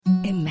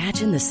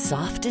Imagine the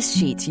softest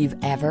sheets you've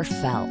ever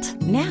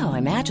felt. Now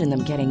imagine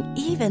them getting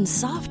even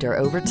softer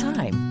over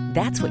time.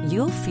 That's what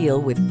you'll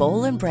feel with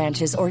Boll and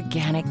Branch's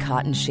organic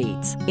cotton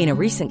sheets. In a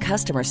recent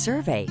customer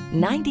survey,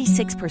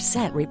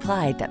 96%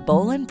 replied that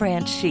Boll and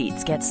Branch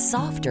sheets get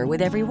softer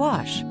with every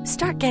wash.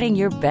 Start getting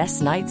your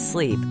best night's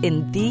sleep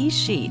in these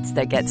sheets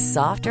that get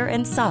softer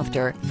and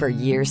softer for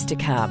years to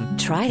come.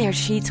 Try their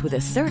sheets with a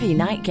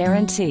 30-night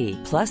guarantee.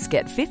 Plus,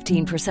 get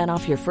 15%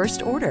 off your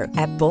first order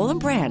at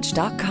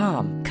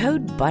bollandbranch.com.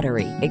 Code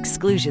BUTTERY.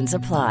 Exclusions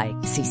apply.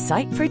 See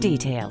site for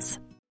details.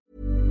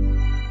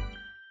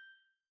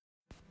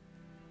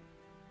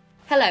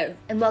 Hello,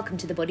 and welcome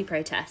to The Body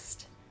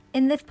Protest.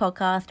 In this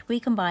podcast, we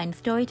combine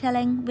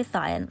storytelling with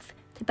science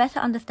to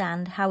better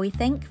understand how we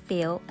think,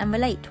 feel, and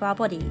relate to our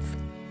bodies.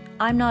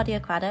 I'm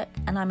Nadia Craddock,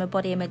 and I'm a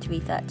body image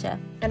researcher.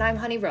 And I'm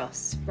Honey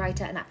Ross,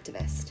 writer and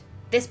activist.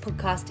 This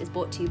podcast is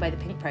brought to you by The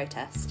Pink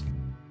Protest.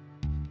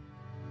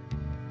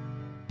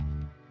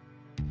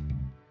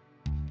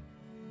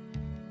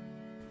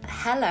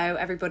 Hello,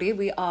 everybody.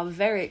 We are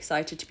very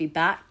excited to be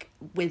back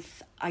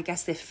with, I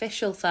guess, the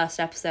official first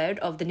episode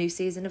of the new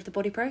season of The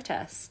Body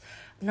Protests.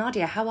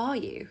 Nadia, how are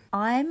you?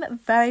 I'm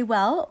very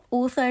well.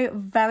 Also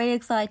very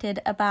excited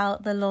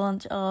about the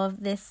launch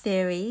of this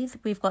series.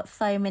 We've got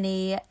so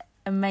many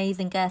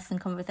amazing guests and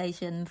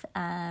conversations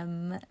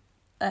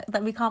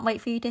that we can't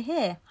wait for you to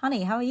hear.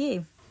 Honey, how are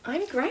you?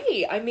 I'm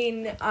great. I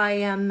mean, I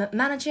am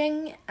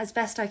managing as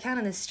best I can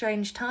in this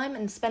strange time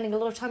and spending a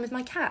lot of time with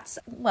my cats.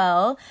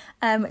 Well,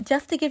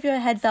 just to give you a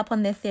heads up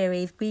on this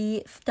series,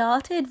 we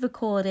started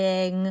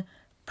recording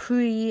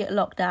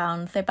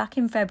pre-lockdown, so back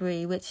in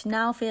February, which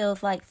now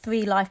feels like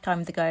 3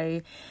 lifetimes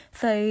ago.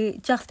 So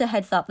just a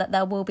heads up that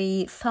there will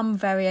be some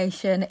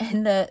variation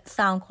in the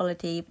sound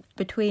quality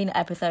between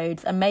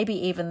episodes and maybe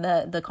even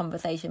the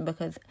conversation,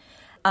 because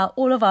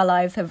all of our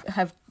lives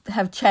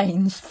have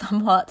changed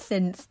somewhat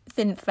since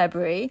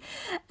February.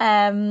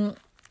 And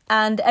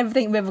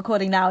everything we're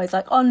recording now is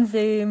like on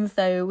Zoom,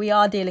 so we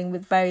are dealing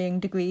with varying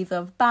degrees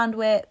of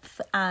bandwidth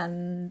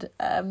and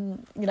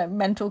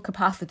mental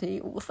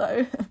capacity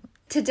also.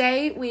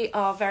 Today, we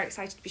are very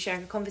excited to be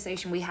sharing a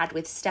conversation we had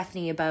with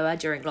Stephanie Yeboah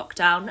during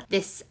lockdown.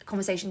 This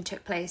conversation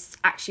took place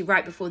actually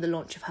right before the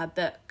launch of her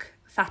book,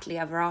 Fattily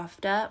Ever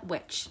After,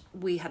 which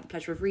we had the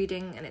pleasure of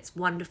reading, and it's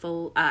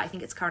wonderful. I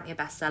think it's currently a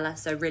bestseller,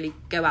 so really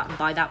go out and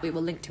buy that. We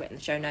will link to it in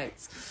the show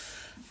notes.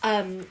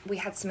 We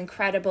had some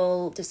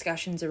incredible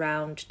discussions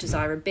around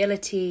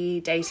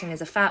desirability, dating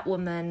as a fat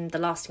woman, the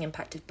lasting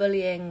impact of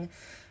bullying,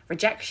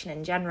 rejection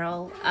in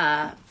general,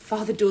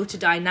 father-daughter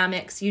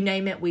dynamics, you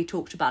name it, we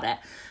talked about it.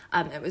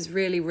 It was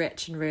really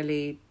rich and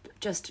really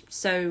just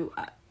so...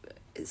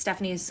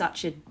 Stephanie is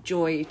such a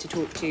joy to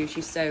talk to.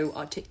 She's so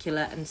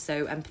articulate and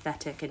so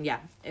empathetic, and yeah,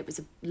 it was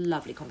a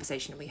lovely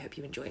conversation, and we hope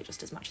you enjoy it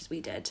just as much as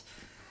we did.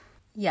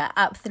 Yeah,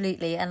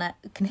 absolutely. And I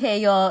can hear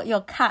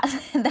your cat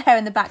there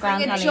in the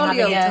background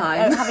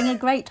having a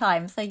great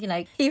time. So,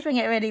 keeping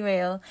it really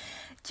real.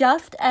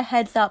 Just a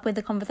heads up with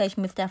the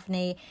conversation with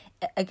Stephanie.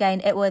 Again,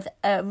 it was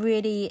a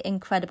really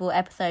incredible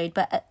episode,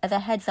 but as a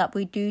heads up,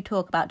 we do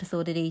talk about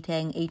disordered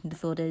eating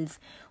disorders,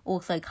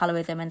 also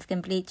colorism and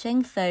skin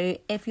bleaching. So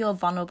if you're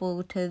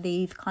vulnerable to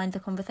these kinds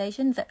of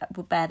conversations,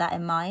 bear that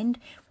in mind.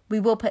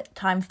 We will put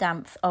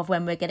timestamps of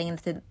when we're getting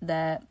into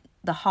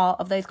the heart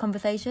of those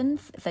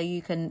conversations, so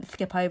you can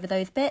skip over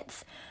those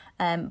bits.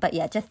 But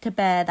yeah, just to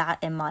bear that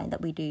in mind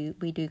that we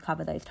do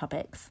cover those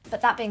topics. But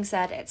that being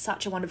said, it's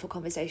such a wonderful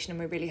conversation, and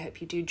we really hope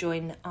you do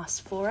join us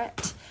for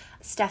it.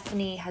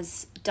 Stephanie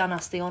has done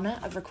us the honour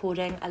of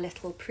recording a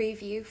little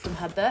preview from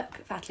her book,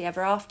 Fattily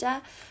Ever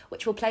After,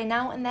 which we'll play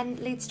now and then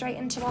lead straight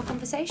into our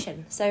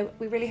conversation. So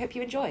we really hope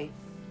you enjoy.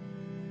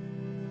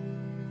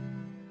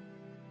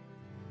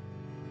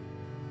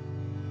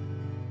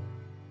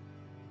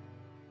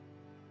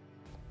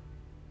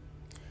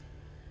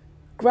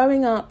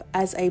 Growing up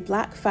as a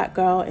black fat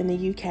girl in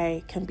the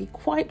UK can be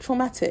quite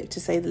traumatic, to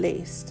say the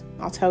least.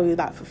 I'll tell you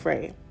that for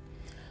free.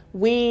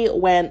 We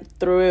went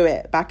through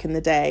it back in the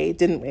day,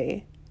 didn't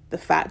we? The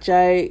fat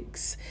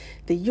jokes,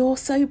 the you're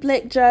so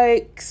blick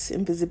jokes,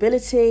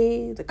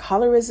 invisibility, the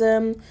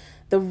colorism,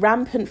 the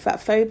rampant fat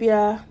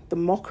phobia, the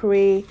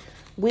mockery.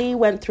 We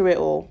went through it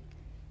all.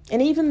 And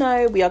even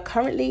though we are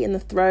currently in the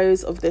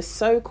throes of this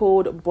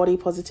so-called body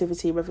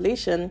positivity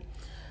revolution,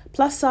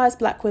 plus-size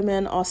black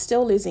women are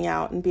still losing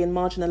out and being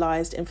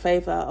marginalised in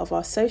favour of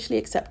our socially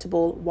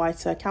acceptable,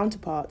 whiter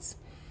counterparts.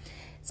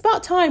 It's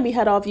about time we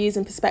had our views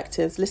and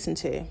perspectives listened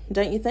to,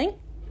 don't you think?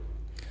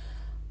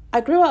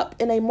 I grew up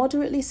in a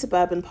moderately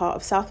suburban part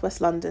of southwest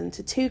London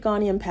to 2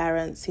 Ghanaian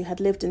parents who had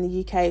lived in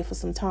the UK for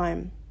some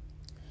time.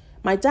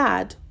 My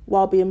dad,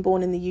 while being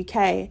born in the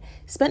UK,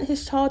 spent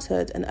his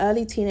childhood and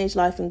early teenage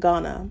life in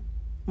Ghana.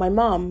 My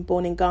mum,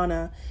 born in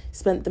Ghana,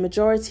 spent the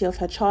majority of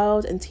her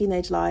child and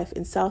teenage life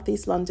in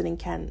southeast London and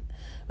Kent,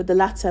 with the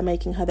latter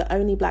making her the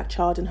only black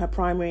child in her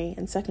primary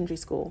and secondary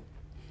school.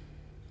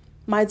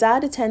 My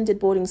dad attended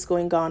boarding school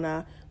in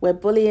Ghana, where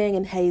bullying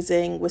and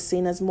hazing was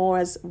seen as more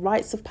as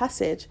rites of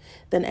passage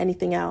than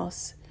anything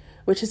else,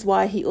 which is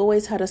why he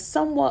always had a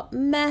somewhat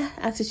meh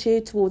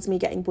attitude towards me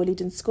getting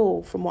bullied in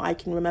school, from what I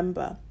can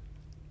remember.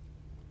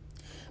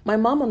 My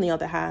mum, on the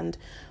other hand,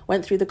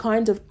 went through the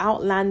kind of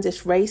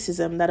outlandish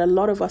racism that a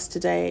lot of us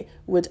today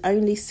would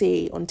only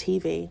see on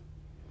TV.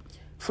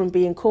 From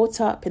being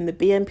caught up in the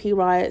BNP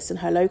riots in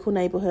her local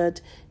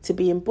neighbourhood to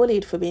being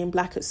bullied for being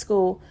black at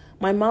school,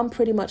 my mum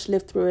pretty much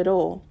lived through it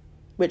all,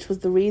 which was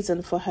the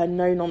reason for her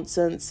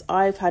no-nonsense,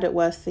 I've had it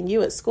worse than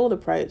you at school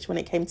approach when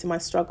it came to my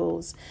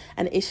struggles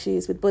and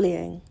issues with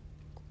bullying.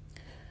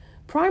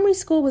 Primary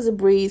school was a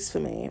breeze for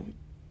me.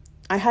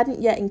 I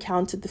hadn't yet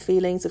encountered the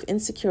feelings of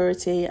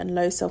insecurity and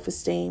low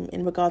self-esteem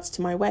in regards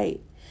to my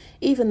weight,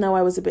 even though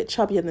I was a bit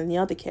chubbier than the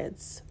other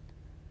kids.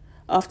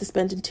 After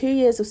spending 2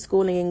 years of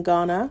schooling in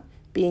Ghana,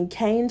 being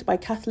caned by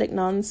Catholic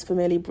nuns for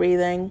merely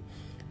breathing,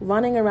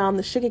 running around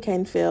the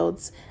sugarcane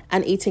fields,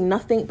 and eating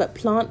nothing but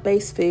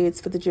plant-based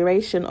foods for the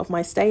duration of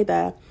my stay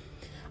there,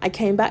 I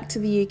came back to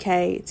the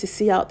UK to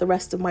see out the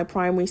rest of my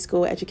primary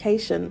school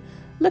education,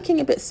 looking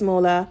a bit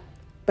smaller,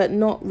 but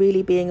not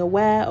really being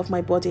aware of my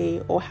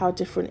body or how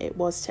different it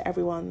was to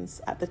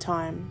everyone's at the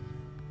time.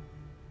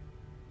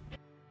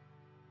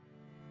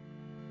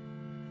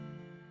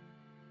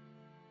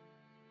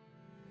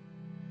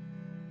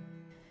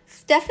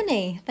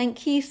 Stephanie,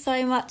 thank you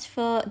so much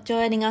for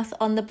joining us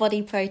on the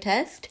body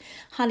protest.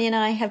 Honey and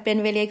I have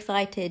been really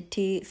excited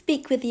to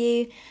speak with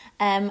you.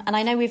 And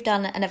I know we've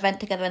done an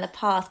event together in the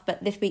past,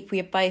 but this week we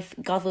have both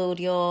guzzled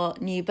your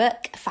new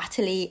book,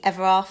 Fattily,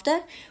 Ever After,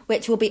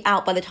 which will be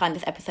out by the time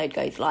this episode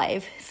goes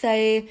live.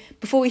 So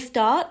before we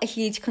start, a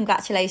huge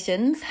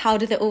congratulations. How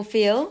does it all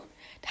feel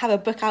to have a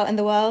book out in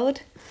the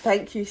world?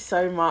 Thank you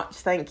so much.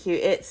 Thank you.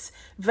 It's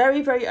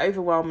very, very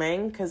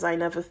overwhelming because I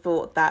never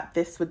thought that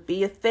this would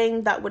be a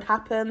thing that would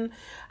happen.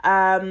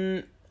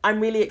 I'm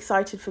really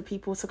excited for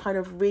people to kind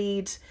of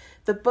read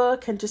the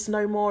book and just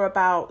know more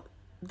about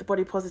the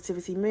body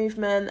positivity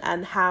movement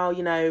and how,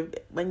 you know,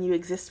 when you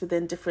exist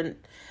within different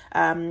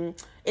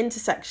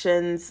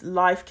intersections,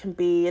 life can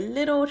be a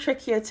little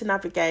trickier to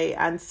navigate.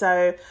 And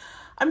so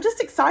I'm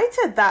just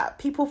excited that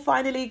people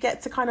finally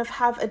get to kind of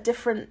have a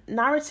different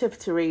narrative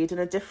to read and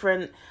a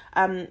different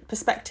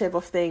perspective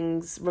of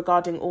things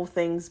regarding all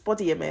things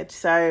body image.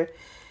 So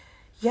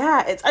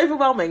yeah, it's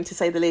overwhelming to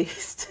say the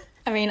least.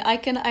 I mean, I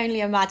can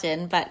only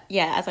imagine, but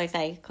yeah, as I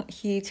say,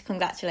 huge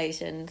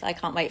congratulations. I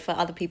can't wait for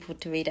other people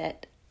to read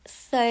it.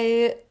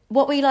 So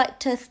what we like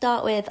to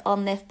start with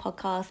on this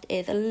podcast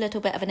is a little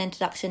bit of an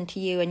introduction to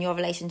you and your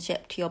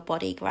relationship to your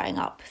body growing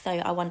up. So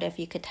I wonder if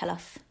you could tell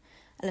us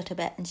a little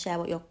bit and share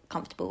what you're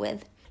comfortable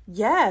with.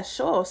 Yeah,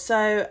 sure.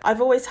 So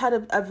I've always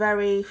had a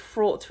very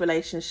fraught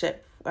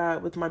relationship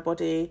with my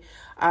body.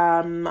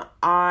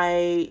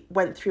 I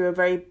went through a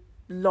very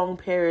long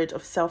period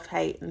of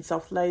self-hate and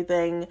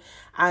self-loathing,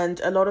 and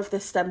a lot of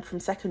this stemmed from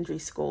secondary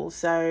school.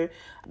 So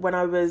when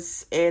I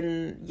was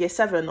in year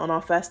 7 on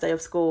our first day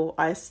of school,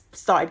 I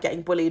started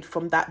getting bullied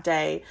from that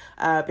day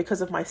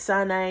because of my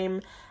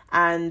surname,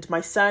 and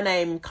my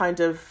surname kind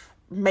of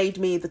made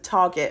me the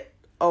target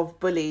of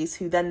bullies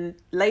who then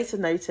later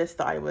noticed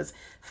that I was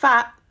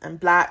fat and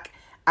black,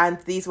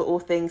 and these were all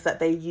things that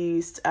they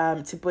used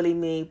to bully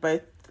me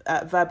both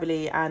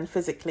verbally and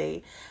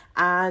physically.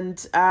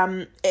 And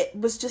it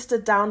was just a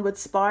downward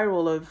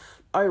spiral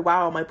of, oh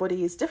wow, my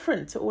body is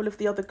different to all of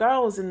the other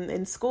girls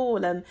in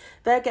school, and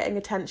they're getting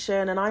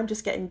attention and I'm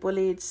just getting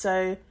bullied,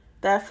 so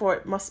therefore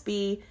it must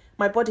be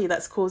my body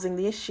that's causing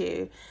the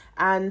issue.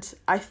 And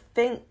I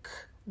think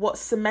what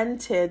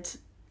cemented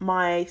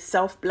my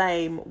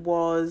self-blame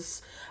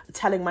was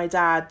telling my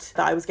dad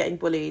that I was getting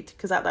bullied,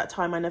 because at that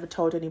time I never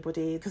told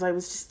anybody, because I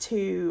was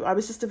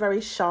just a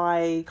very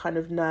shy, kind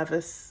of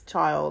nervous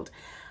child.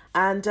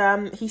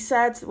 And he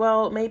said,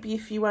 well, maybe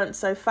if you weren't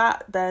so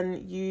fat,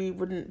 then you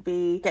wouldn't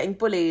be getting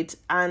bullied.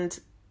 And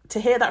to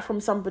hear that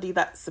from somebody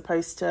that's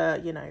supposed to,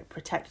 you know,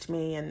 protect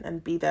me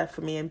and be there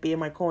for me and be in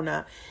my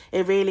corner,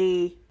 it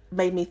really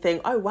made me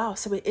think, oh, wow,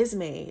 so it is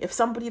me. If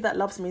somebody that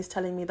loves me is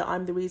telling me that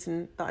I'm the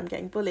reason that I'm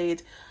getting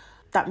bullied,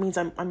 that means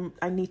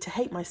I need to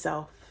hate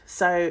myself.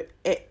 So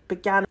it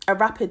began a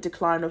rapid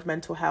decline of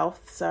mental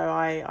health. So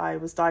I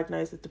was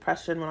diagnosed with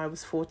depression when I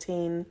was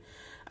 14.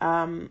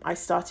 I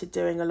started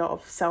doing a lot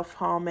of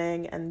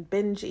self-harming and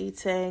binge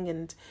eating,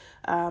 and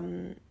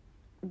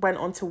went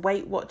on to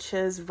Weight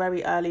Watchers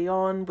very early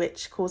on,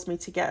 which caused me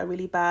to get a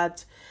really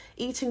bad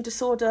eating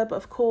disorder. But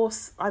of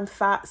course, I'm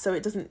fat, so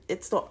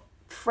it's not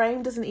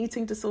framed as an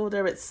eating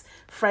disorder, it's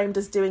framed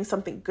as doing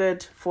something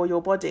good for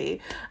your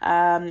body.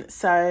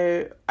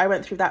 So I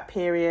went through that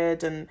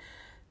period and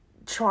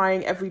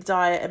trying every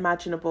diet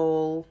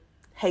imaginable,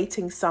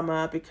 hating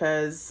summer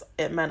because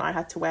it meant I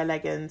had to wear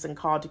leggings and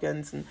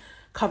cardigans and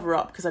cover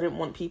up because I didn't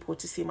want people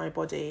to see my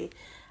body.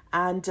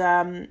 And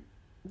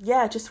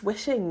just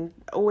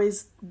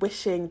always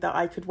wishing that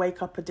I could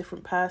wake up a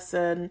different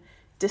person,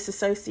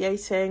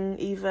 disassociating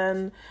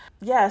even.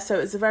 Yeah, so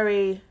it was a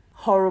very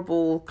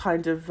horrible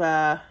kind of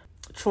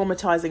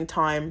traumatizing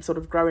time, sort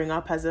of growing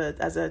up as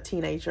a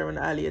teenager and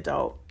early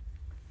adult.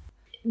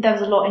 There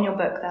was a lot in your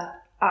book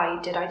that I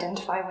did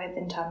identify with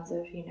in terms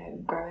of, you know,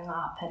 growing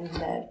up and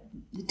the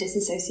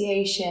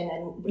disassociation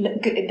and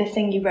the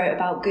thing you wrote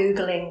about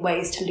Googling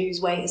ways to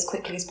lose weight as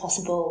quickly as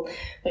possible,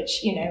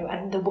 which, you know,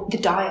 and the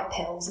diet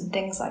pills and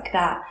things like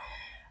that.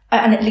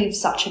 And it leaves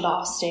such a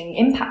lasting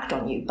impact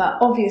on you. But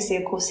obviously,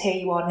 of course, here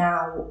you are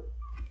now.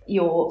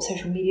 Your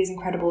social media is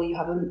incredible. You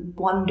have a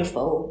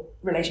wonderful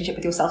relationship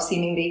with yourself,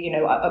 seemingly, you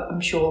know,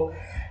 I'm sure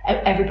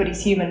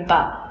everybody's human.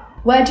 But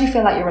where do you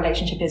feel like your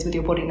relationship is with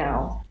your body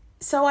now?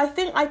 So I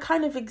think I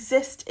kind of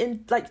exist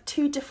in like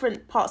two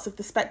different parts of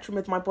the spectrum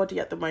with my body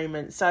at the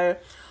moment. So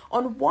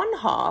on one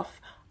half,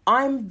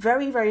 I'm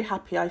very, very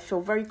happy. I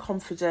feel very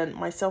confident.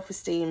 My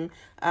self-esteem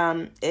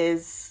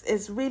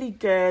is really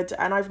good.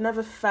 And I've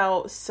never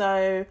felt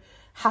so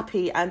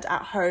happy and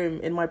at home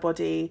in my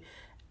body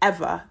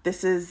ever.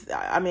 This is,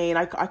 I mean,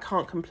 I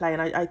can't complain.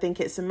 I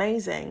think it's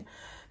amazing.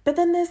 But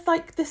then there's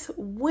like this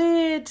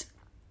weird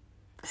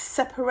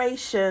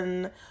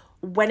separation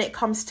when it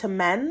comes to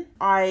men.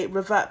 I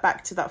revert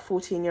back to that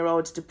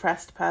 14-year-old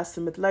depressed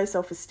person with low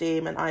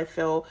self-esteem, and I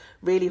feel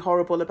really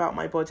horrible about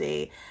my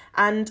body.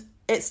 And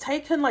it's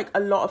taken like a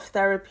lot of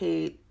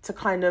therapy to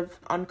kind of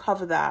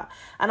uncover that.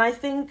 And I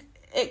think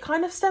it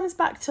kind of stems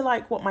back to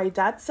like what my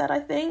dad said. I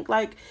think,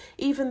 like,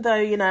 even though,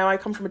 you know, I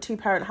come from a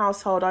 2-parent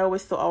household, I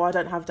always thought, oh, I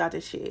don't have dad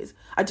issues.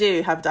 I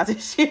do have dad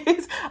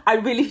issues. I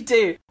really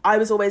do. I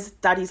was always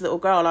daddy's little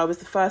girl. I was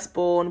the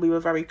firstborn. We were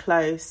very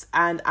close.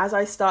 And as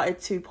I started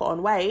to put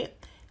on weight,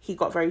 he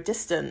got very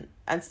distant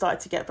and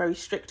started to get very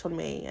strict on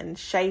me and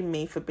shame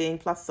me for being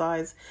plus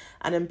size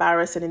and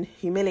embarrass and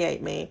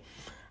humiliate me.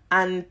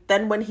 And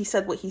then when he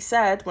said what he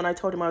said, when I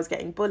told him I was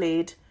getting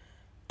bullied,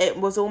 it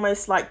was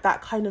almost like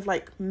that kind of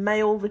like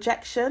male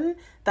rejection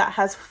that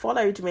has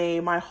followed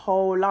me my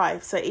whole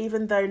life. So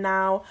even though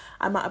now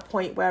I'm at a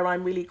point where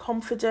I'm really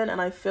confident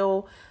and I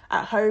feel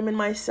at home in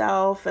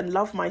myself and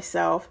love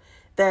myself,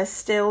 there's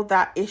still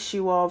that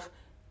issue of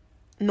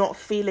not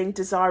feeling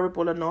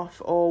desirable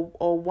enough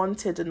or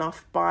wanted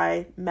enough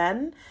by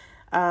men.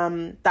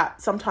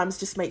 That sometimes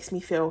just makes me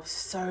feel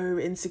so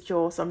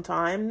insecure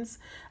sometimes.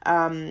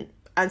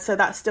 And so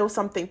that's still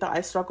something that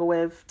I struggle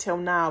with till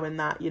now, in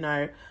that, you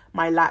know,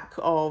 my lack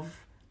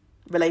of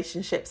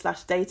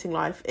relationship/dating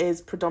life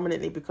is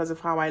predominantly because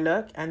of how I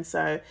look. And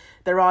so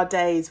there are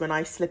days when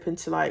I slip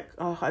into like,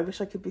 oh, I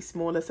wish I could be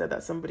smaller so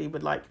that somebody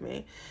would like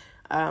me.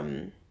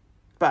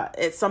 But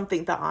it's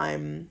something that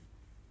I'm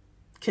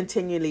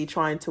continually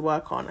trying to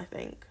work on, I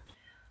think.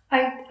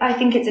 I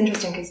think it's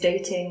interesting because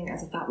dating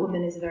as a fat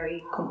woman is a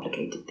very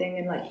complicated thing.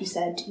 And like you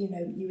said, you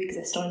know, you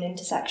exist on an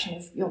intersection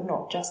of, you're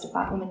not just a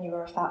fat woman,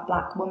 you're a fat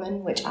black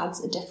woman, which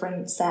adds a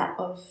different set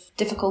of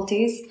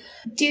difficulties.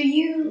 Do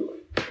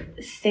you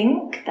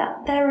think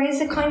that there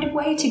is a kind of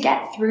way to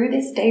get through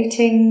this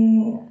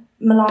dating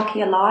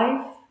malarkey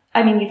alive?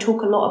 I mean, you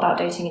talk a lot about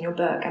dating in your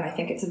book, and I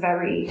think it's a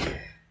very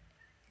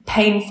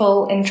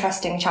painful,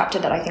 interesting chapter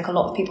that I think a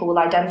lot of people will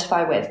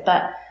identify with.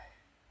 But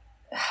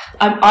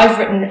I've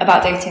written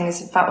about dating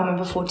as a fat woman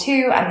before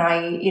too, and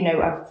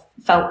I've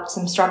felt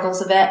some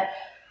struggles of it.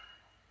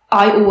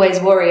 I always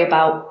worry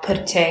about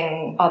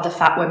putting other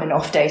fat women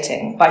off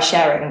dating by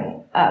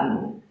sharing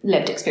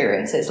lived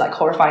experiences, like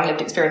horrifying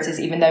lived experiences,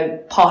 even though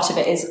part of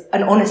it is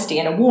an honesty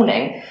and a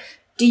warning.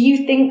 Do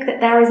you think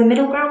that there is a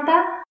middle ground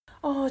there?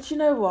 Oh, do you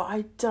know what?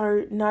 I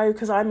don't know,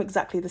 because I'm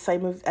exactly the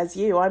same as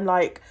you. I'm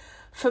like,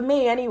 for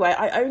me anyway,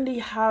 I only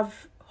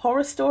have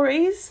horror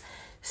stories.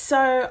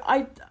 So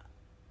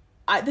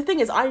the thing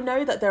is, I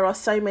know that there are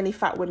so many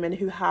fat women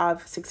who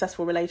have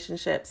successful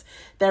relationships.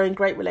 They're in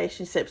great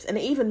relationships. And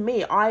even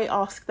me, I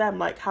ask them,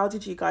 like, how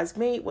did you guys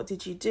meet? What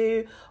did you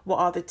do? What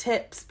are the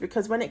tips?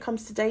 Because when it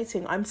comes to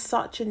dating, I'm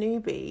such a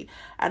newbie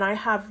and I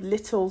have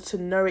little to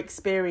no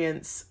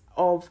experience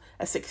of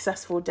a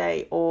successful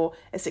date or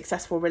a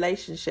successful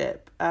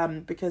relationship,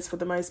 because for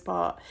the most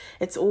part,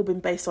 it's all been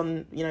based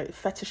on, you know,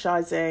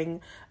 fetishizing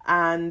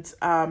and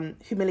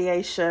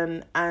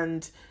humiliation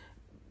and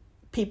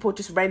people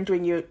just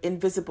rendering you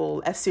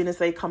invisible as soon as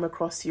they come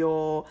across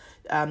your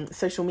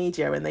social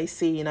media and they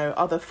see, you know,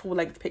 other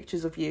full-length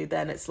pictures of you.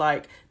 Then it's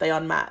like they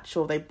unmatch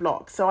or they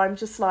block. So I'm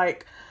just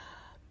like,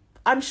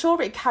 I'm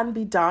sure it can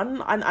be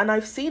done, and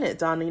I've seen it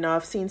done. You know,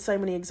 I've seen so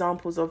many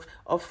examples of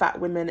fat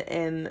women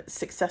in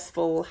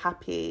successful,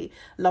 happy,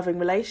 loving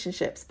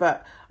relationships.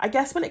 But I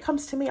guess when it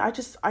comes to me, I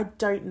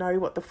don't know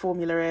what the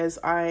formula is.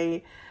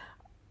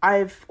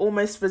 I've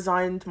almost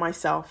resigned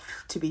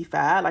myself, to be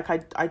fair. Like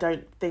I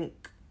don't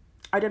think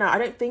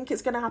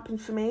it's going to happen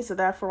for me. So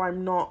therefore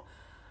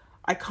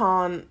I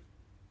can't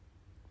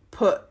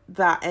put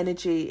that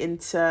energy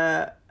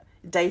into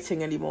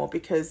dating anymore,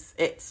 because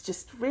it's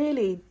just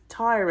really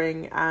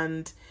tiring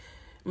and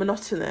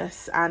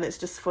monotonous, and it's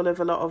just full of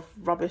a lot of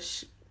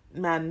rubbish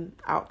men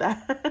out there.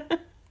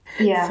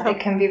 Yeah, so it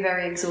can be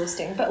very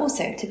exhausting. But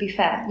also, to be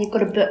fair, you've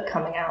got a book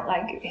coming out.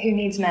 Like, who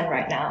needs men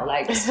right now?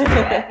 Like,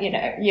 you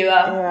know, you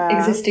are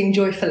existing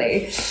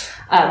joyfully.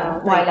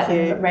 Why let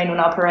them rain on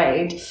our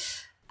parade?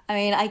 I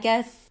mean, I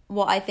guess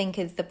what I think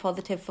is the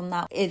positive from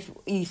that is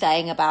you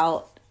saying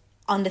about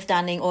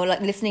understanding or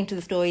like listening to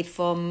the stories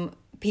from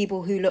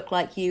people who look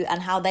like you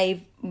and how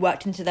they've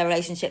worked into their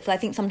relationships. So I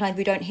think sometimes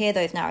we don't hear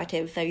those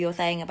narratives. So you're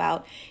saying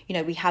about, you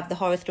know, we have the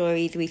horror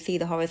stories, we see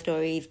the horror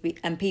stories,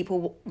 and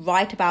people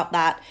write about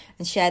that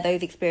and share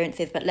those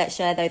experiences. But let's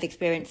share those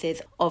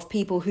experiences of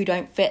people who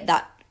don't fit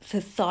that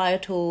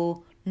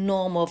societal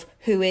norm of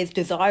who is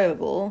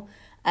desirable,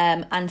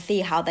 and see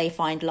how they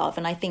find love.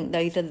 And I think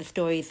those are the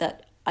stories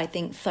that I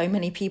think so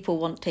many people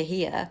want to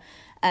hear.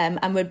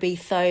 And would be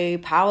so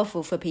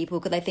powerful for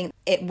people, because I think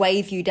it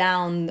weighs you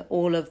down,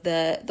 all of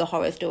the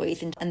horror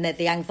stories, and there's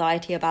the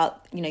anxiety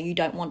about, you know, you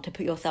don't want to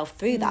put yourself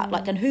through that.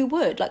 Like, and who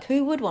would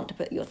want to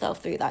put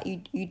yourself through that?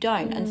 You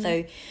don't. And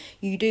so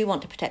you do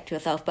want to protect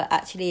yourself. But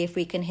actually, if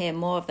we can hear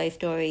more of those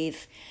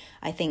stories,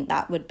 I think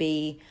that would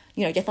be,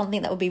 you know, just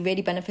something that would be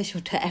really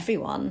beneficial to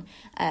everyone,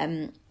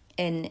 in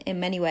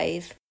many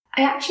ways.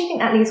 I actually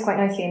think that leads quite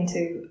nicely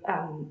into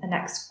a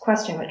next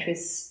question, which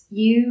was,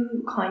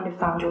 you kind of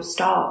found your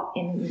start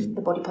in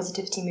the body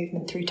positivity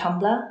movement through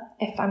Tumblr,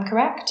 if I'm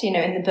correct. You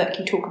know, in the book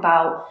you talk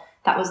about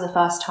that was the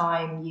first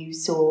time you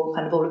saw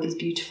kind of all of these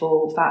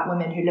beautiful fat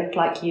women who looked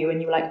like you,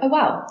 and you were like, oh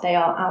wow, they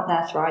are out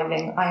there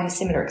thriving. I had a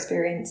similar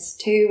experience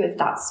too, if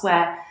that's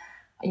where,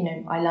 you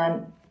know, I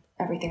learned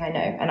everything I know,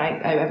 and I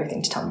owe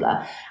everything to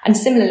Tumblr. And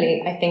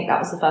similarly, I think that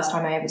was the first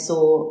time I ever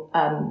saw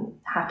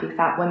happy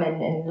fat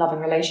women in loving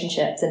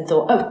relationships and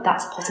thought, oh,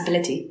 that's a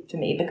possibility for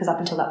me, because up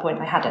until that point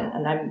I hadn't,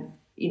 and I'm,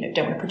 you know,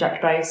 don't want to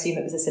project, but I assume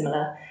it was a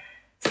similar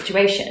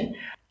situation.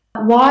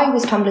 Why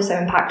was Tumblr so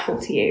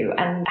impactful to you,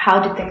 and how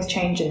did things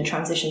change in the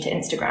transition to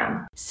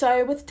Instagram?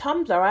 So with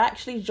Tumblr, I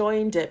actually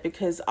joined it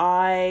because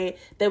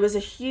there was a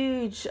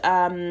huge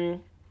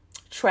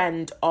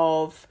trend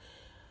of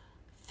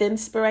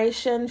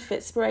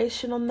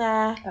Fitspiration on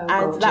there. Oh, and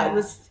God, that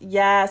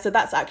yeah. was so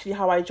that's actually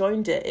how I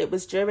joined it. It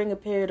was during a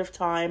period of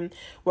time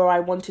where I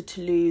wanted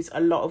to lose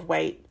a lot of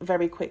weight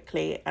very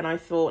quickly, and I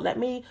thought, let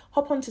me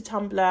hop onto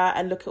Tumblr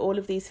and look at all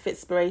of these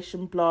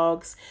Fitspiration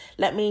blogs.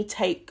 Let me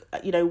take,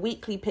 you know,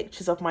 weekly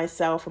pictures of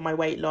myself and my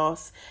weight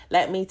loss.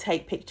 Let me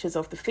take pictures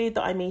of the food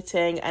that I'm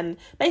eating, and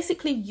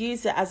basically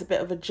use it as a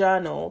bit of a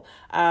journal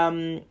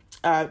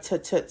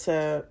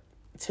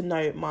to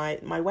note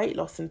my weight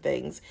loss and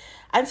things.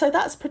 And so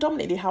that's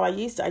predominantly how I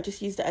used it. I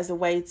just used it as a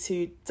way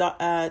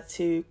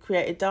to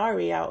create a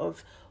diary out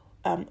of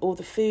all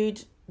the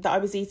food that I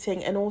was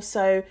eating, and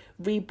also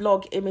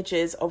reblog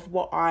images of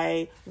what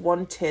I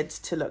wanted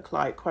to look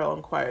like, quote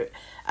unquote.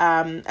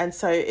 And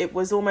so it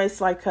was almost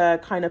like a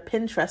kind of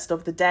Pinterest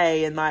of the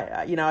day, and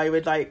like, you know, I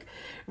would like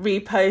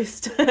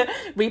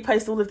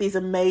repost all of these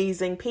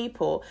amazing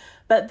people.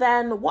 But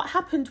then what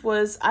happened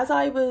was, as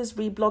I was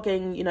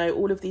reblogging, you know,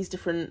 all of these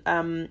different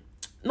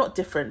not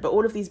different, but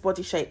all of these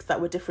body shapes that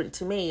were different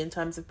to me in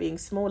terms of being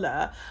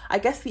smaller, I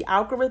guess the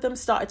algorithm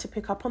started to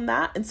pick up on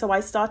that. And so I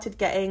started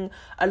getting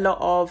a lot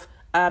of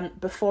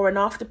before and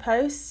after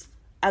posts.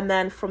 And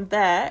then from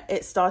there,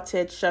 it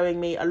started showing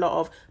me a lot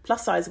of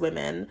plus size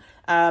women,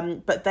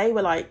 but they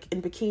were like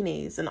in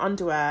bikinis and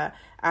underwear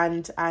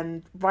and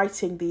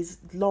writing these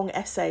long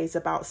essays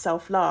about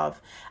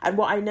self-love. And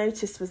what I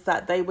noticed was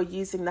that they were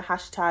using the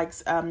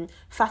hashtags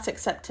fat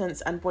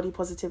acceptance and body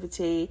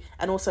positivity,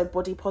 and also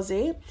body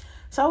posi.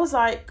 So I was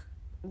like,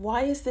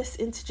 why is this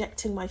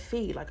interjecting my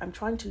feed? Like, I'm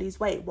trying to lose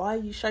weight. Why are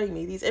you showing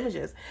me these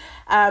images?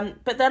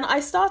 But then I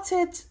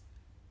started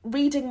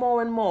reading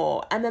more and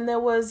more. And then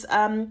there was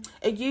a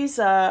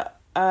user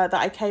that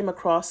I came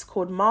across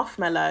called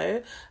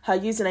Marshmallow. Her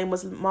username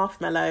was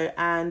Marshmallow,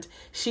 and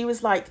she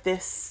was like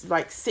this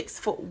like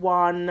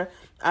 6'1"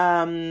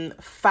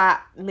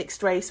 fat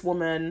mixed race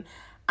woman.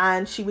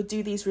 And she would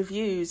do these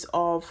reviews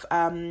of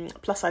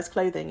plus size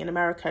clothing in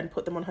America and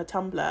put them on her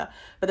Tumblr.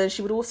 But then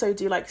she would also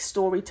do like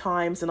story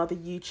times and other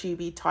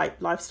YouTube-y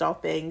type lifestyle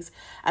things.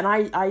 And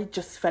I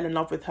just fell in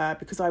love with her,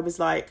 because I was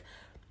like,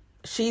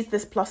 she's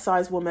this plus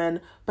size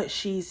woman, but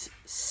she's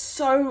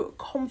so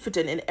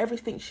confident in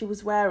everything she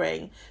was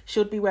wearing. She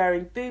would be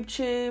wearing boob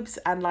tubes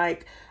and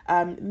like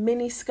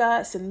mini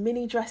skirts and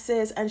mini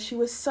dresses. And she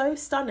was so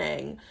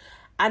stunning.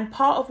 And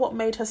part of what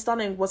made her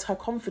stunning was her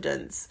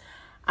confidence.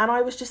 And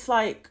I was just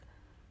like,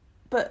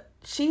 but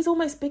she's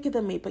almost bigger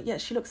than me, but yet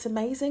she looks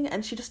amazing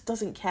and she just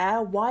doesn't care.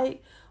 Why?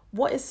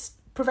 What is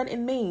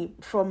preventing me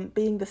from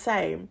being the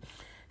same?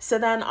 So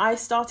then I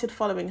started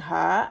following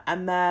her,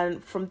 and then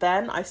from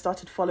then I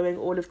started following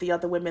all of the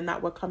other women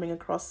that were coming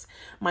across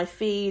my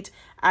feed.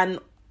 And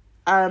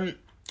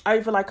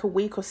over like a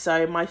week or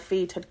so, my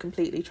feed had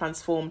completely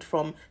transformed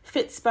from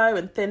Fitspo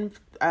and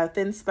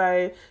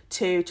Thinspo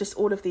to just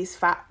all of these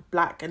fat,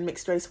 black and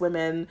mixed race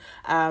women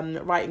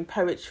writing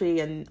poetry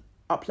and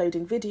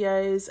uploading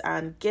videos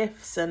and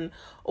GIFs and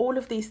all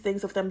of these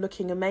things of them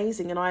looking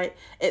amazing. And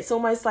it's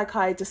almost like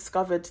I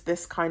discovered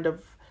this kind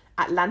of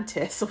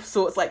Atlantis of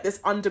sorts, like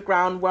this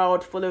underground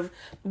world full of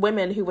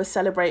women who were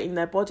celebrating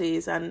their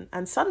bodies. And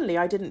suddenly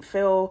I didn't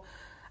feel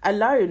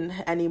alone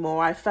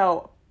anymore. I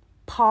felt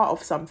part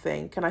of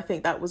something, and I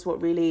think that was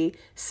what really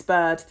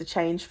spurred the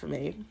change for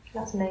me.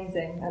 That's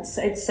amazing.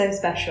 It's so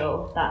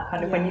special, that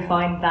kind of when you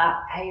find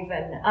that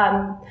haven.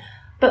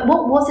 But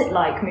what was it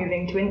like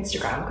moving to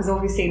Instagram? Because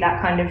obviously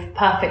that kind of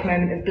perfect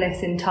moment of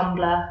bliss in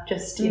Tumblr,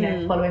 just, you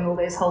know, following all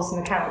those wholesome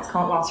accounts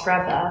can't last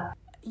forever.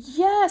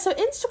 Yeah, so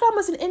Instagram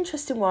was an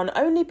interesting one,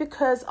 only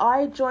because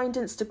I joined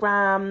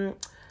Instagram...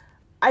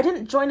 I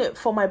didn't join it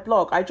for my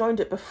blog. I joined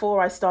it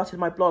before I started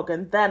my blog,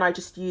 and then I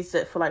just used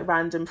it for like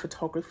random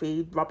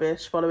photography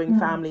rubbish, following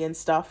family and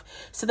stuff.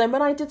 So then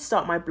when I did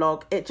start my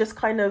blog, it just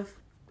kind of...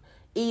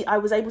 I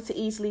was able to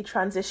easily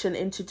transition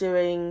into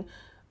doing,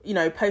 you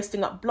know,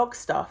 posting up blog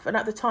stuff. And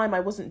at the time,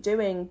 I wasn't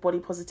doing body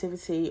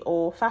positivity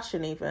or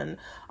fashion even.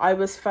 I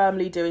was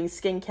firmly doing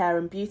skincare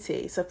and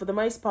beauty. So for the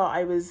most part,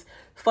 I was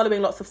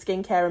following lots of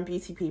skincare and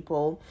beauty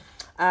people.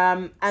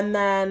 And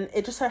then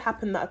it just so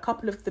happened that a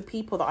couple of the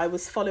people that I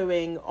was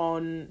following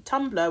on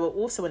Tumblr were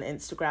also on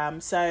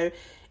Instagram. So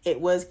it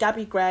was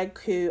Gabby Gregg,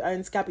 who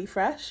owns Gabby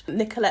Fresh,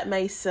 Nicolette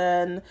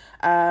Mason,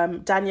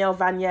 Danielle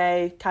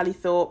Vanier, Callie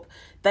Thorpe.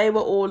 They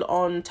were all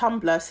on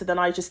Tumblr. So then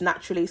I just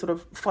naturally sort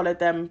of followed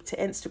them to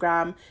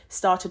Instagram,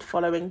 started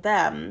following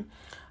them.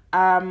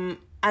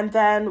 And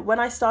then when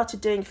I started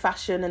doing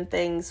fashion and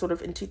things sort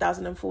of in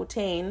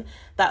 2014,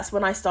 that's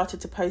when I started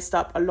to post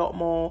up a lot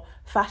more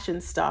fashion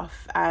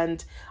stuff.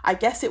 And I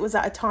guess it was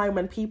at a time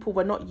when people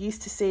were not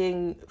used to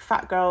seeing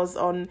fat girls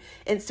on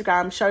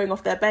Instagram showing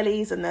off their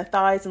bellies and their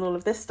thighs and all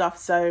of this stuff.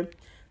 So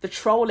the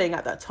trolling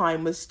at that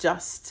time was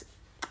just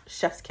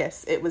chef's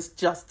kiss. It was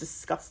just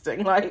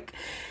disgusting. Like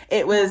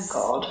it was...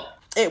 Oh God.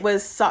 It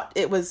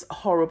was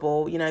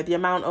horrible. You know, the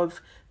amount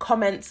of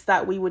comments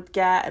that we would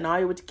get and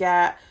I would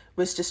get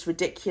was just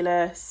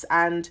ridiculous.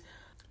 And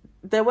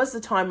there was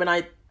the time when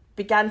I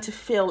began to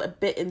feel a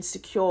bit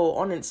insecure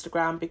on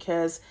Instagram,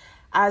 because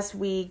as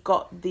we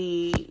got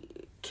the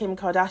Kim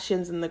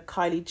Kardashians and the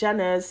Kylie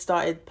Jenners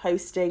started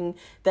posting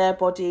their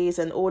bodies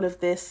and all of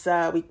this,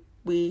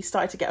 we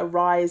started to get a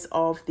rise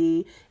of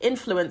the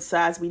influencer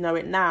as we know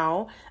it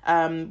now,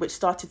 which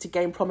started to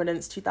gain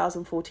prominence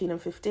 2014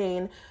 and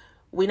 15.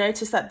 We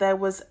noticed that there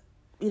was,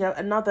 you know,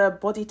 another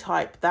body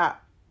type that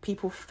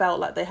people felt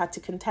like they had to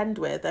contend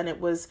with, and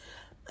it was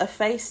a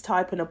face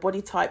type and a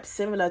body type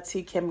similar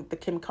to the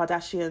Kim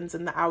Kardashians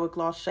and the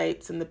hourglass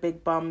shapes and the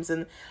big bums,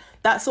 and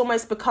that's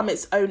almost become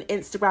its own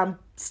Instagram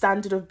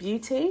standard of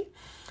beauty.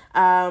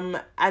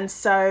 And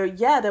so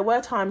yeah, there were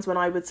times when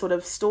I would sort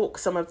of stalk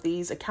some of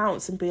these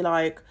accounts and be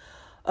like,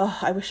 oh,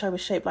 I wish I was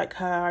shaped like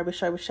her, I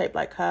wish I was shaped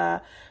like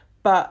her.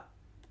 But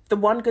the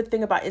one good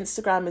thing about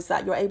Instagram is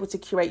that you're able to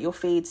curate your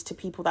feeds to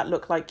people that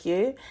look like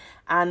you.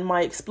 And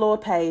my Explore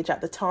page at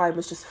the time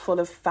was just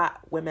full of fat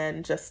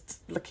women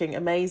just looking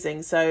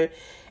amazing. So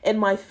in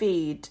my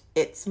feed,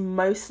 it's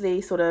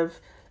mostly sort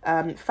of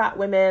fat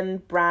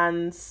women,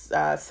 brands,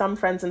 some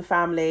friends and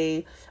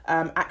family,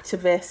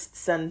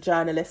 activists and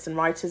journalists and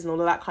writers and all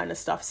of that kind of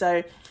stuff.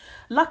 So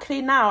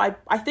luckily now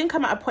I think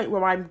I'm at a point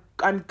where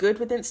I'm good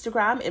with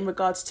Instagram in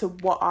regards to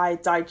what I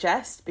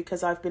digest,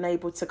 because I've been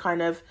able to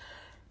kind of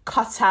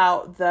cut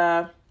out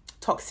the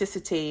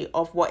toxicity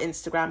of what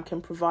Instagram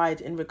can provide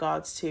in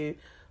regards to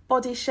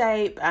body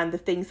shape and the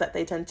things that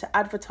they tend to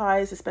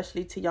advertise,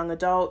 especially to young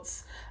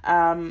adults,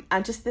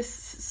 and just this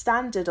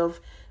standard of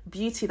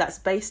beauty that's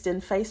based in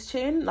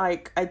Facetune.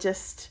 Like I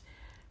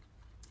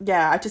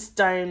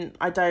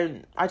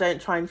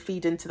don't try and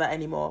feed into that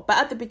anymore. But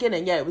at the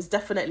beginning, yeah, it was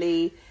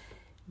definitely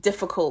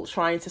difficult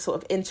trying to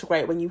sort of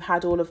integrate when you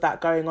had all of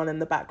that going on in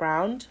the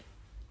background.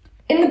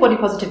 In the body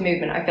positive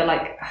movement,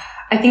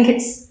 I think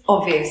it's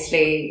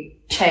obviously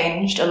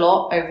changed a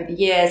lot over the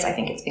years. I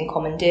think it's been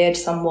commandeered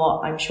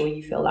somewhat. I'm sure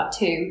you feel that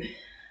too.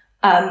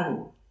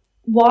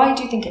 Why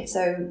do you think it's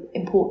so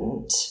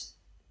important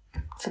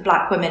for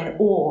Black women,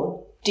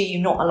 or do you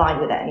not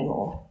align with it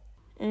anymore?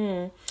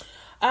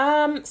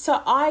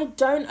 So I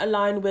don't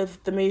align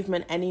with the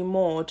movement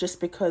anymore, just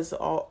because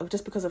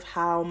of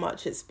how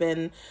much it's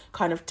been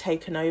kind of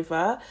taken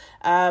over.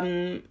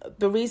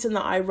 The reason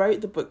that I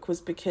wrote the book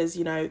was because,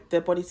 you know,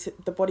 the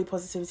body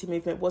positivity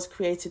movement was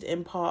created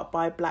in part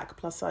by Black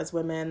plus size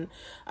women,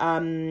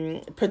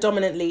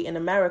 predominantly in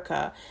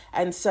America,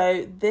 and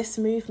so this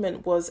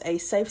movement was a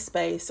safe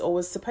space, or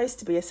was supposed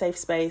to be a safe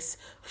space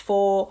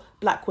for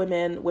Black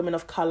women, women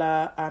of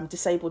colour,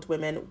 disabled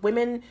women,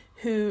 women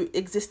who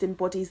exist in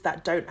bodies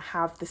that don't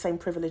have the same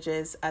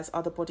privileges as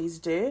other bodies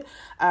do.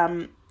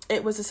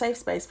 It was a safe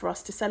space for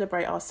us to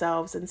celebrate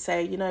ourselves and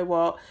say, you know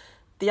what,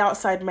 the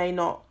outside may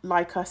not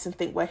like us and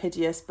think we're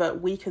hideous,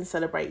 but we can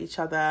celebrate each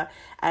other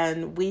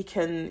and we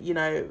can, you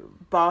know,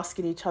 bask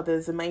in each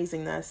other's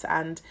amazingness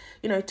and,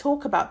 you know,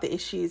 talk about the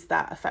issues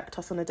that affect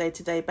us on a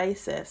day-to-day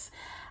basis.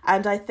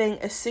 And I think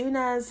as soon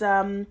as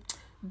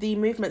the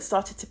movement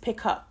started to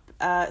pick up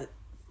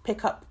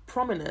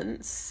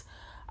prominence,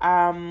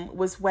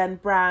 was when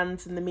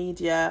brands and the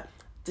media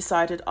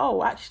decided,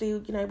 oh, actually,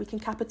 you know, we can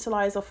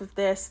capitalize off of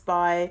this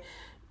by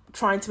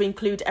trying to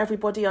include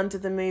everybody under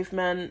the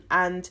movement.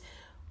 And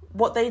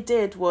what they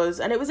did was,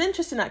 and it was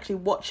interesting actually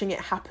watching it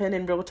happen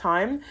in real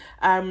time,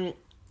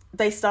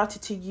 they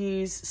started to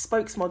use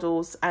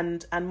spokesmodels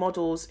and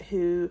models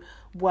who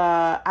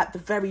were at the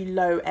very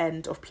low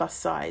end of plus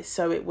size.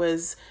 So it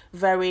was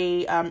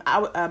very,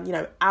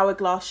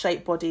 hourglass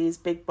shaped bodies,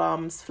 big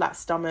bums, flat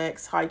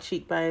stomachs, high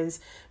cheekbones,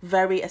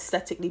 very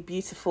aesthetically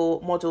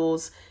beautiful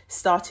models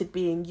started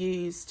being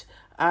used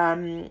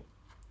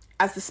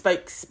as the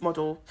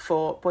spokesmodel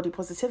for body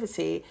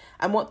positivity.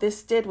 And what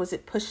this did was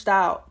it pushed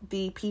out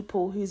the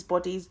people whose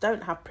bodies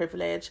don't have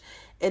privilege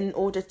in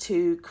order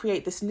to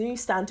create this new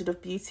standard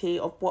of beauty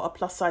of what a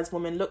plus size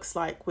woman looks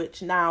like,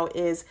 which now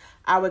is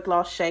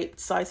hourglass shaped,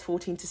 size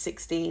 14 to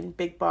 16,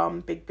 big bum,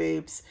 big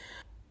boobs.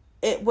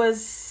 It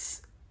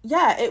was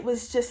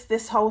just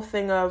this whole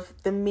thing of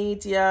the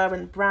media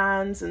and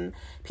brands and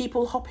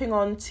people hopping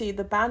onto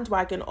the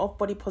bandwagon of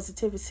body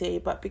positivity.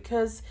 But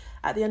because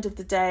at the end of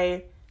the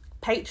day,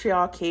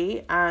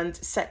 patriarchy and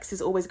sex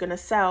is always going to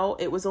sell,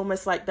 it was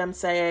almost like them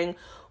saying,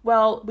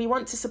 well, we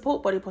want to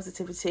support body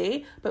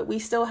positivity, but we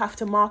still have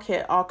to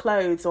market our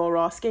clothes or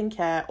our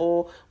skincare,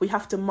 or we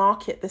have to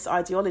market this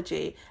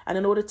ideology. And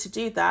in order to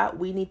do that,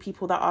 we need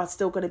people that are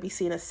still going to be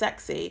seen as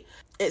sexy.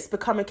 It's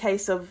become a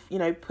case of,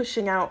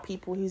 pushing out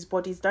people whose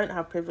bodies don't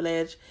have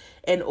privilege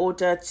in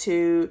order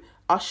to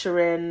usher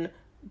in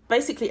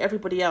basically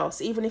everybody else.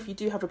 Even if you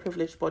do have a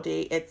privileged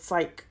body, it's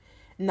like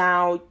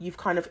now you've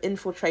kind of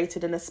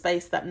infiltrated in a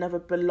space that never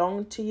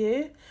belonged to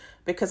you.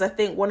 Because I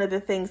think one of the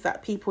things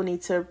that people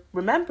need to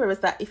remember is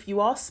that if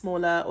you are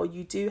smaller or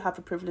you do have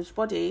a privileged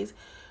bodies,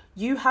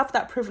 you have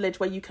that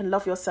privilege where you can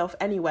love yourself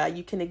anywhere.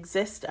 You can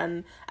exist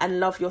and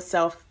love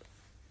yourself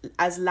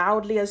as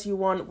loudly as you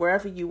want,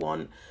 wherever you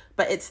want.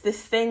 But it's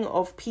this thing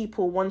of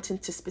people wanting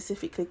to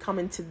specifically come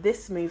into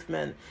this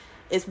movement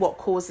is what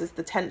causes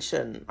the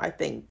tension, I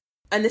think.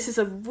 And this is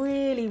a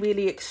really,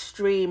 really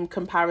extreme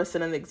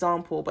comparison and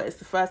example, but it's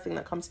the first thing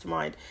that comes to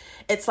mind.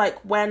 It's like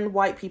when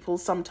white people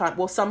some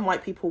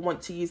white people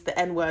want to use the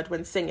N-word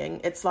when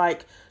singing. It's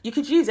like, you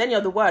could use any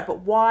other word, but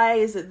why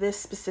is it this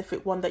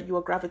specific one that you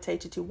are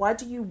gravitated to? Why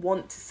do you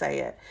want to say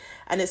it?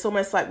 And it's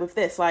almost like with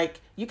this,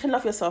 like, you can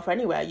love yourself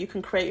anywhere. You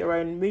can create your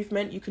own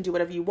movement. You can do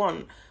whatever you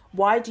want.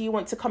 Why do you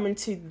want to come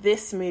into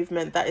this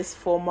movement that is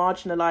for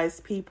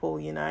marginalized people,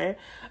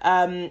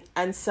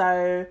 And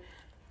so...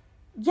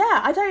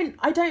 yeah,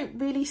 I don't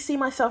really see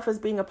myself as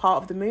being a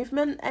part of the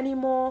movement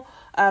anymore.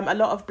 A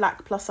lot of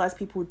black plus size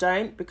people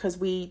don't, because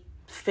we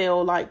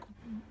feel like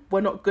we're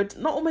not good,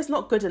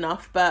 not good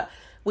enough, but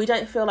we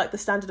don't feel like the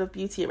standard of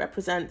beauty it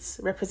represents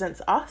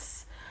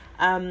us.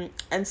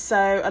 And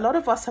so a lot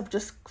of us have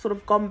just sort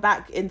of gone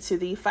back into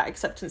the fat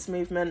acceptance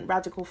movement,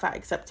 radical fat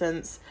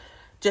acceptance,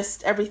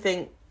 just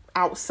everything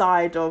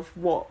outside of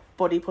what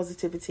body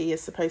positivity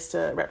is supposed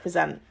to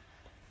represent.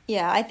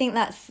 Yeah, I think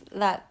that's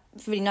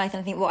really nice.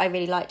 And I think what I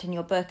really liked in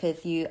your book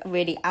is you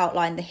really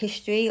outlined the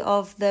history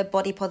of the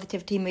body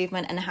positivity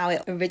movement and how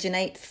it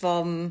originates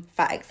from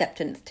fat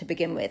acceptance to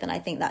begin with. And I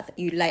think that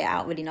you lay it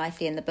out really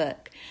nicely in the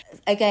book.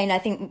 Again, I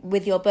think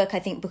with your book, I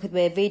think because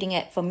we're reading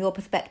it from your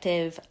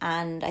perspective,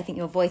 and I think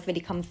your voice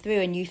really comes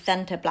through, and you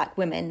centre black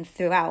women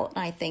throughout.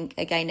 And I think,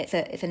 again,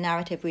 it's a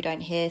narrative we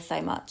don't hear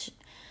so much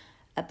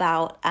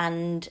about.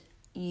 And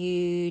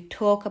you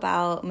talk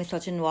about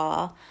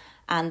misogynoir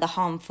and the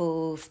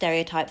harmful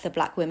stereotypes of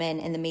black women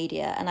in the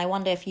media. And I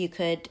wonder if you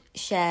could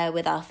share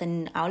with us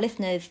and our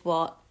listeners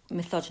what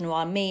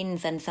misogynoir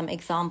means and some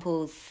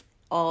examples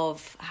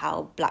of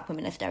how black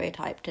women are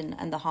stereotyped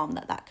and the harm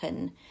that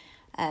can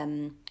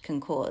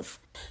cause.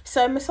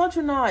 So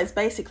misogynoir is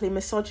basically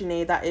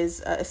misogyny that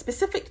is a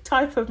specific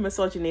type of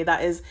misogyny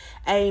that is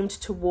aimed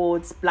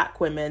towards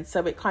black women.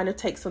 So it kind of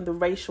takes on the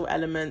racial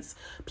elements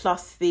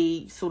plus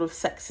the sort of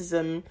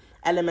sexism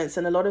elements,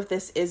 and a lot of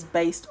this is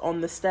based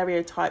on the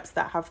stereotypes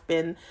that have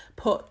been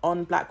put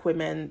on black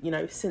women,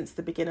 since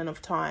the beginning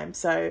of time.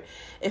 So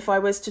if I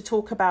was to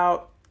talk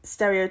about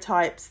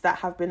stereotypes that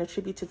have been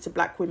attributed to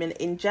black women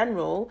in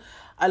general,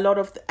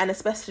 and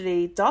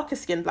especially darker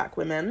skinned black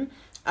women,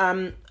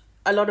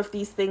 a lot of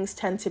these things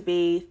tend to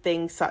be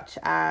things such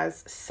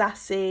as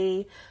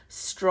sassy,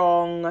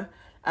 strong,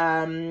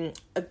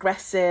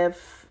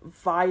 aggressive,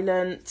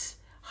 violent,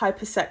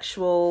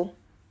 hypersexual,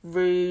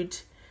 rude.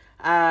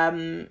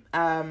 Those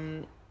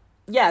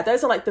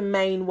are like the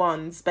main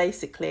ones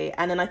basically.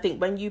 And then I think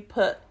when you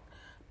put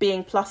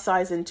being plus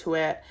size into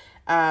it,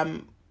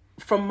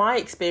 from my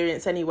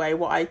experience anyway,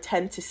 what I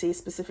tend to see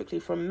specifically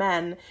from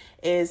men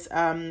is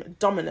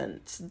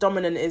dominant.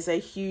 Dominant is a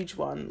huge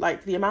one.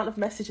 Like the amount of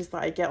messages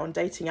that I get on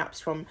dating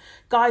apps from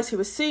guys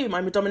who assume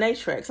I'm a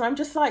dominatrix, and I'm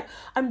just like,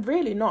 I'm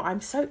really not. I'm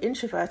so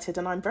introverted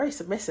and I'm very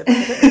submissive.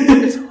 I don't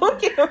know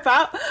what you're talking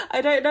about. I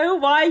don't know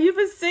why you've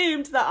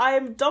assumed that I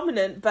am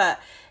dominant.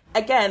 But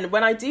again,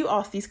 when I do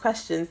ask these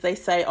questions, they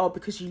say, oh,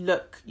 because you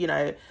look,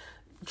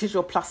 because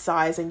you're plus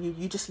size and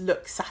you just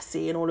look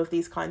sassy and all of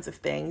these kinds of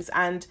things.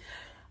 And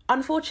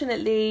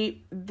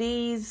unfortunately,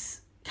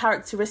 these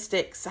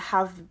characteristics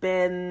have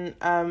been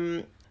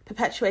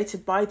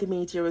perpetuated by the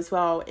media as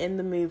well in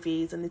the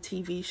movies and the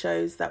TV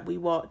shows that we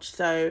watch.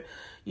 So,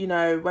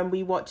 when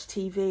we watch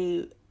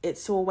TV,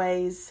 it's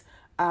always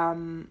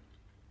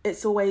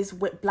it's always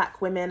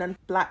black women and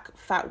black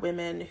fat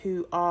women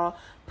who are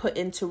put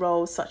into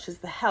roles such as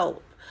the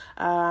help,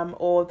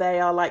 or they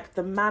are like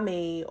the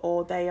mammy,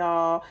 or they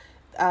are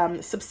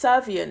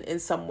subservient in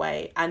some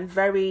way and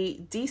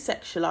very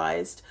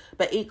desexualized,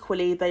 but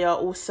equally they are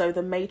also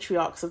the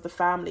matriarchs of the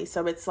family.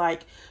 So it's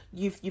like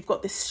you've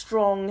got this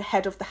strong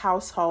head of the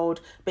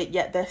household, but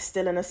yet they're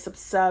still in a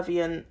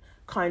subservient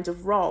kind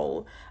of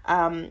role.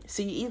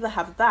 So you either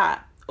have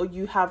that, or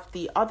you have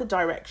the other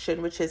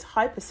direction, which is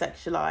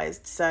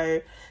hypersexualized.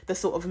 So the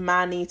sort of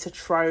man-eater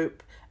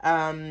trope,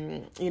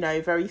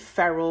 very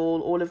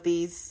feral, all of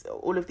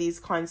these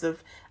kinds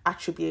of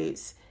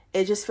attributes.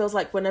 It just feels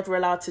like we're never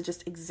allowed to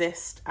just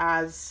exist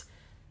as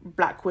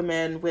black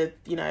women with,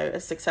 a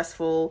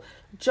successful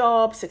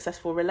job,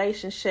 successful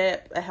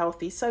relationship, a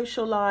healthy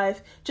social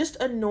life, just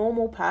a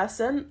normal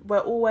person. We're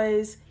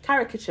always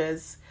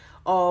caricatures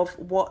of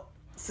what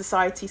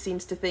society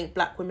seems to think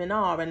black women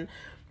are. And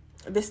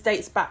this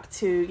dates back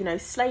to,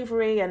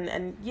 slavery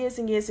and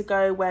years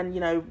ago when,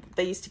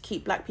 they used to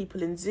keep black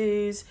people in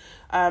zoos.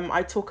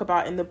 I talk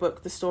about in the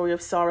book the story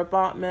of Sarah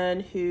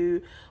Baartman,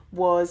 who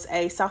was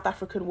a South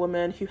African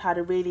woman who had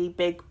a really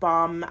big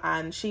bum,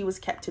 and she was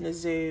kept in a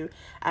zoo,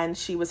 and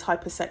she was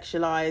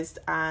hypersexualized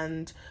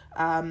and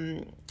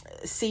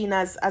seen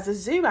as a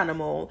zoo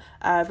animal,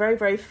 very,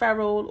 very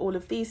feral, all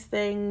of these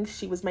things.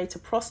 She was made a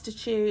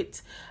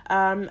prostitute,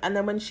 and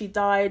then when she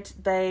died,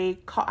 they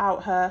cut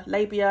out her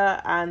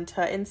labia and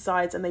her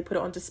insides and they put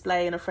it on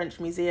display in a French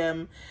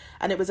museum,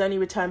 and it was only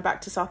returned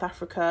back to South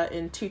Africa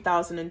in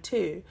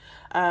 2002,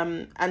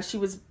 and she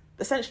was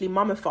essentially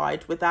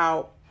mummified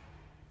without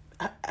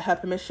her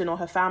permission or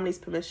her family's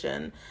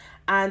permission.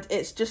 And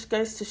it just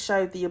goes to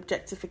show the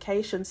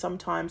objectification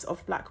sometimes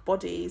of black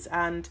bodies,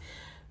 and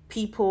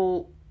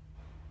people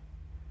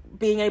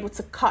being able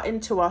to cut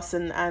into us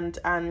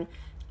and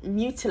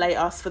mutilate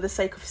us for the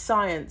sake of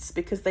science,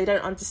 because they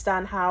don't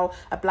understand how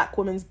a black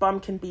woman's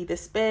bum can be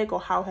this big, or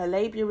how her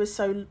labia is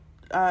so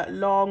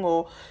long,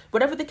 or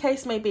whatever the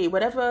case may be.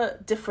 Whatever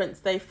difference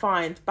they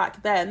find,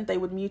 back then they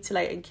would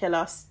mutilate and kill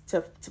us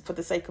for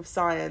the sake of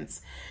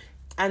science.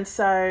 And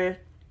so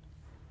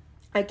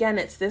again,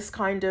 it's this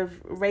kind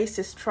of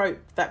racist trope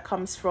that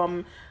comes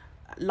from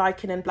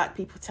likening black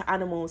people to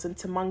animals and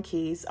to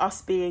monkeys,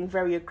 us being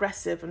very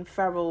aggressive and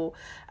feral.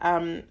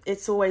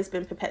 It's always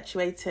been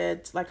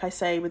perpetuated, like I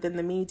say, within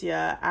the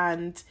media.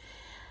 And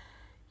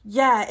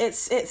yeah,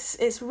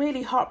 it's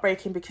really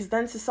heartbreaking, because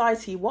then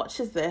society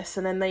watches this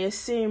and then they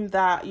assume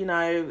that,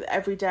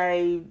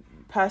 everyday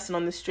person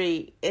on the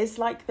street is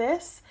like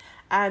this.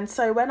 And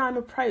so when I'm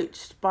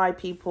approached by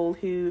people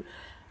who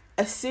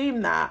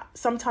assume that,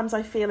 sometimes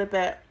I feel a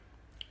bit,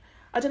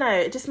 I don't know,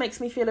 it just makes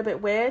me feel a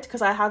bit weird,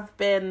 because I have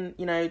been,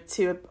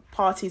 to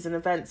parties and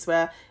events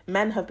where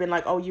men have been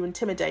like, oh, you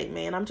intimidate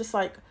me. And I'm just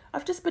like,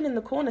 I've just been in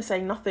the corner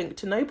saying nothing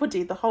to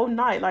nobody the whole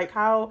night. Like,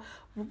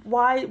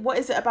 what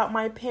is it about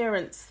my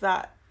appearance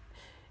that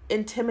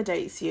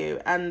intimidates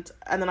you? And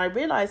then I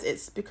realise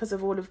it's because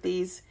of all of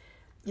these,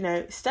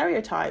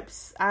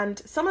 stereotypes. And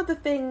some of the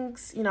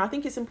things, I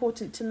think it's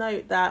important to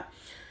note that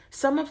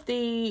some of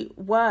the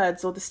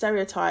words or the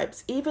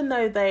stereotypes, even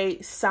though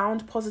they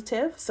sound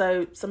positive,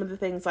 so some of the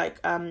things like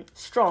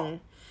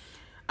strong,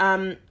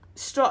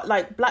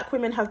 like black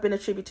women have been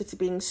attributed to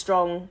being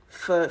strong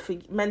for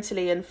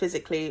mentally and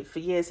physically for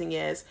years and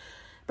years.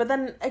 But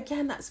then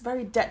again, that's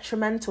very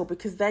detrimental,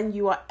 because then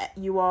you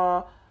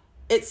are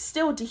it's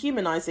still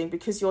dehumanizing,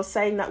 because you're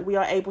saying that we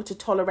are able to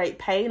tolerate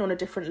pain on a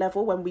different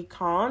level when we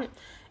can't.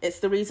 It's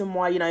the reason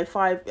why,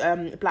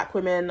 black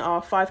women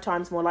are 5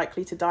 times more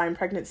likely to die in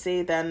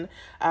pregnancy than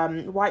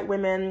white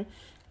women.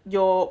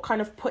 You're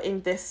kind of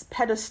putting us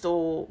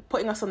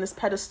on this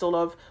pedestal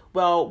of,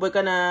 well, we're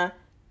going to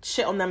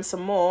shit on them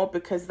some more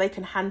because they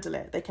can handle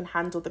it. They can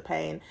handle the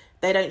pain.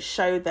 They don't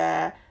show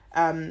their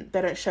pain.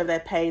 They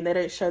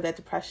don't show their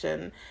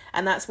depression.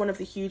 And that's one of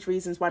the huge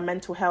reasons why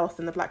mental health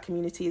in the black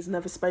community is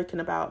never spoken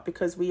about,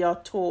 because we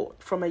are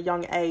taught from a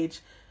young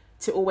age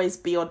to always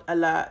be on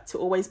alert, to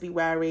always be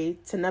wary,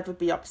 to never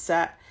be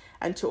upset,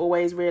 and to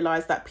always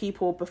realise that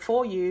people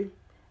before you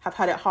have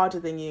had it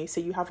harder than you,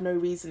 so you have no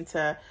reason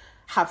to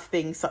have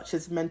things such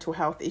as mental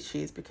health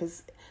issues,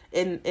 because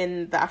in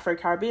the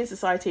Afro-Caribbean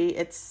society,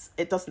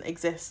 it doesn't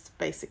exist,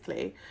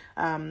 basically.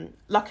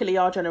 Luckily,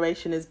 our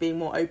generation is being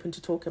more open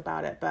to talk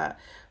about it, but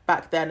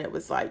back then it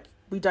was like,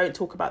 we don't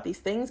talk about these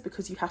things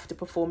because you have to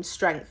perform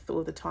strength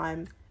all the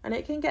time, and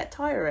it can get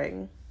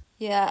tiring.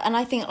 Yeah, and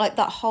I think like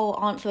that whole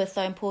answer is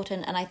so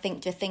important, and I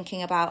think just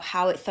thinking about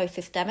how it's so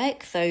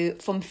systemic, so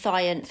from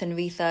science and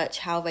research,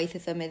 how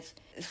racism is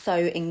so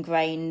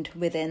ingrained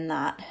within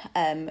that,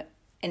 and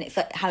it's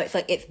like how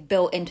it's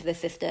built into the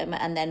system.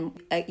 And then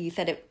you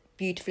said it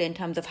beautifully in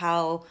terms of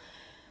how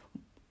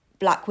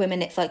black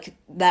women, it's like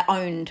they're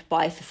owned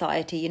by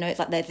society, it's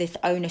like there's this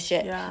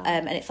ownership,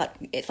 and it's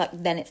like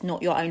then it's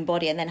not your own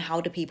body, and then how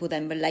do people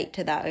then relate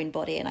to their own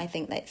body? And I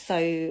think that's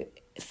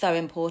so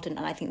important,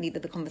 and I think these are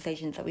the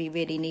conversations that we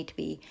really need to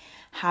be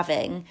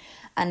having.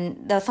 And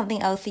there's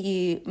something else that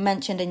you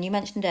mentioned, and you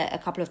mentioned it a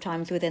couple of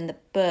times within the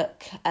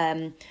book,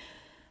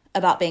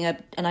 about being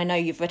and I know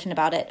you've written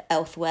about it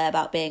elsewhere,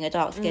 about being a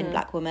dark-skinned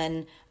black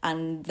woman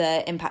and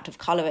the impact of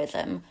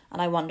colorism.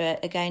 And I wonder,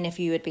 again, if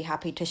you would be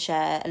happy to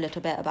share a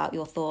little bit about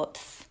your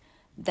thoughts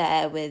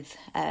there with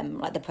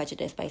like the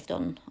prejudice based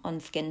on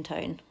skin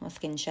tone or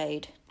skin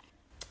shade.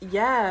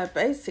 Yeah,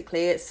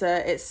 basically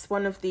it's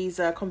one of these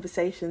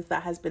conversations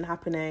that has been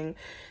happening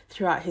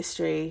throughout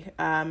history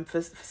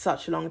for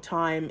such a long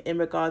time in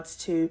regards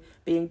to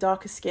being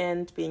darker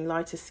skinned, being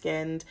lighter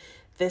skinned.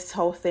 This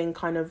whole thing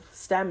kind of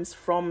stems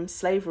from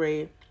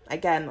slavery,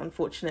 again,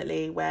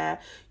 unfortunately, where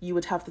you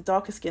would have the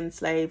darker skinned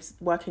slaves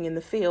working in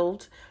the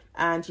field,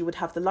 and you would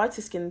have the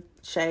lighter skinned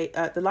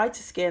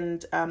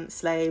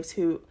slaves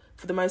who,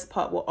 for the most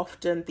part, were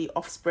often the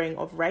offspring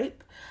of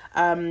rape,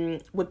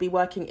 would be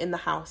working in the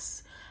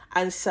house.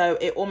 And so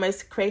it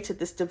almost created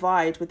this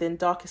divide within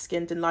darker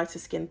skinned and lighter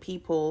skinned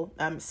people,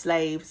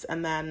 slaves,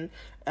 and then,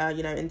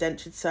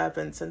 indentured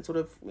servants, and sort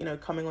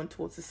of, coming on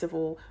towards the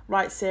civil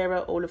rights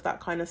era, all of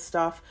that kind of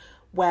stuff,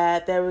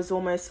 where there was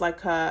almost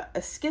like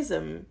a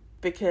schism,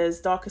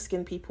 because darker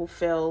skinned people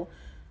feel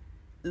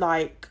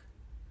like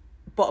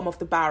bottom of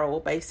the barrel,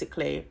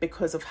 basically,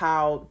 because of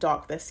how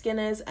dark their skin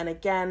is. And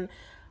again,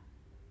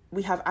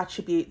 we have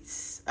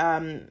attributes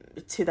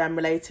to them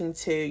relating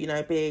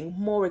to, being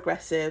more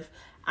aggressive,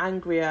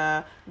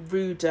 angrier,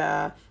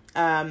 ruder,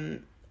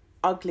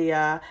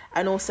 uglier,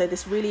 and also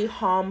this really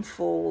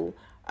harmful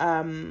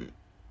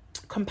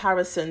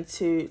comparison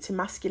to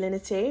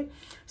masculinity.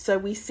 So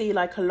we see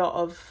like a lot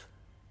of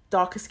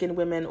darker skinned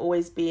women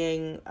always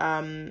being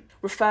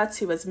referred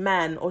to as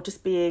men, or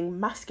just being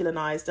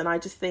masculinized. And I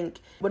just think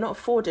we're not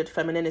afforded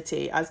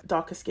femininity as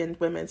darker skinned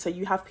women. So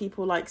you have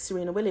people like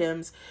Serena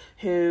Williams,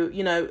 who,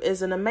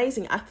 is an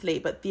amazing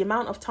athlete, but the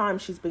amount of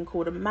times she's been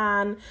called a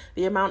man,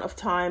 the amount of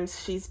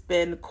times she's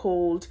been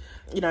called,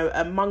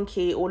 a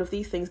monkey, all of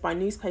these things by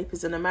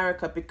newspapers in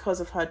America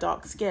because of her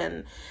dark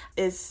skin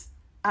is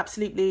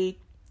absolutely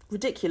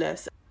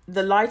ridiculous.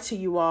 The lighter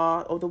you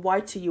are, or the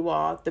whiter you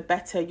are, the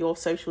better your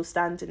social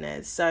standing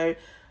is. So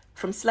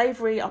from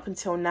slavery up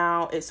until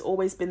now, it's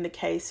always been the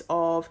case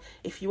of,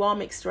 if you are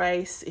mixed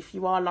race, if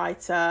you are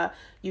lighter,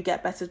 you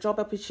get better job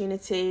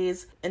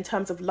opportunities. In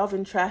terms of love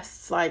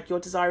interests, like your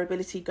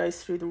desirability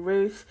goes through the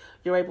roof,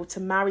 you're able to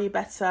marry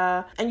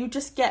better, and you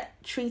just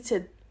get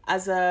treated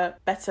as a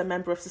better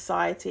member of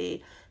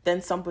society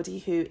than somebody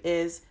who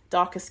is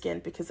darker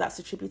skinned, because that's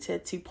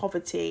attributed to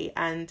poverty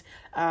and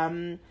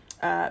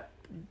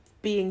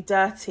being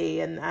dirty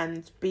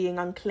and being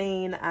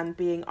unclean and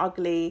being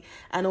ugly,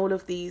 and all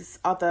of these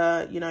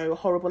other,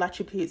 horrible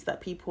attributes that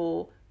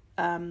people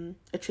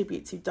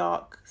attribute to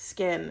dark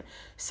skin.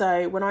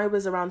 So when I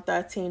was around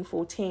 13,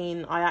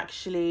 14, I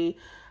actually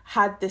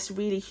had this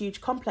really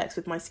huge complex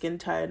with my skin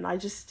tone. I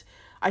just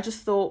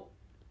thought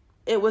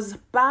it was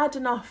bad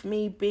enough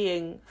me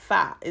being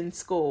fat in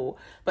school,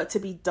 but to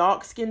be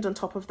dark skinned on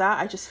top of that,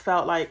 I just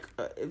felt like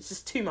it was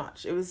just too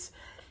much. It was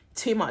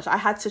too much. I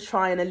had to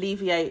try and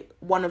alleviate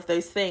one of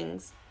those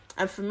things.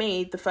 And for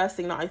me, the first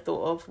thing that I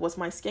thought of was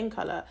my skin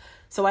colour.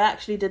 So I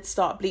actually did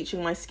start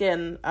bleaching my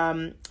skin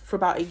for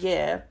about a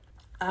year,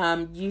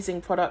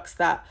 using products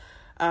that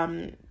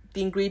the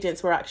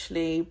ingredients were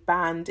actually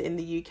banned in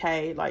the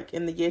UK, like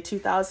in the year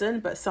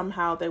 2000, but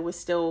somehow they were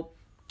still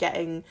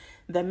getting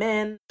them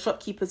in.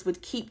 Shopkeepers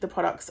would keep the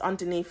products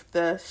underneath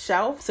the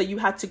shelf. So you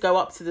had to go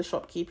up to the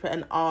shopkeeper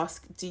and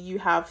ask, do you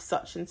have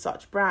such and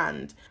such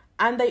brand?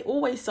 And they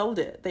always sold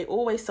it. They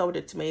always sold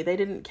it to me. They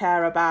didn't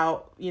care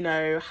about,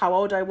 how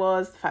old I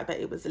was, the fact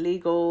that it was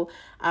illegal.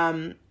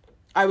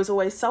 I was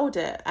always sold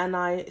it. And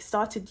I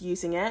started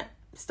using it,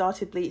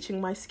 started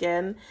bleaching my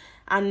skin,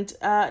 and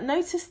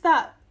noticed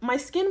that my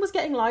skin was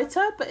getting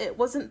lighter, but it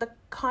wasn't the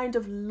kind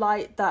of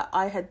light that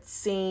I had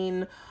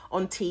seen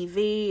on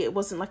TV. It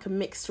wasn't like a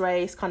mixed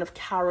race, kind of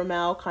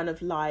caramel kind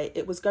of light.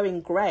 It was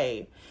going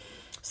grey.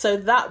 So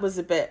that was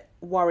a bit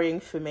worrying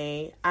for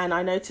me, and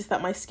I noticed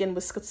that my skin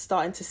was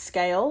starting to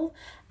scale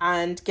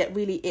and get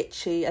really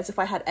itchy, as if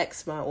I had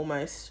eczema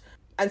almost.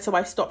 And so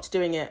I stopped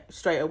doing it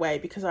straight away,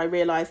 because I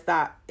realised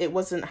that it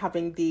wasn't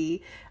having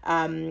the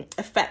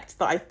effect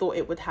that I thought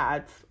it would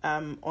have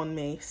on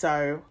me.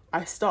 So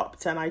I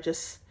stopped, and I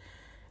just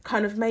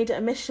kind of made it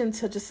a mission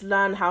to just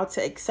learn how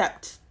to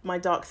accept my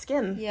dark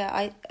skin. Yeah,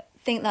 I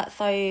think that's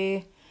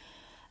so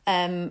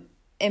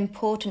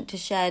important to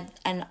share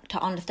and to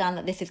understand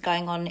that this is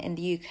going on in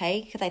the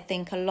UK, because I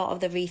think a lot of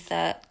the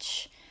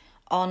research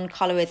on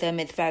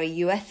colorism is very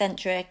US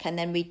centric, and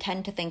then we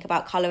tend to think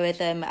about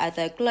colorism as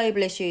a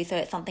global issue, so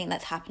it's something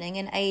that's happening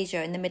in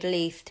Asia, in the Middle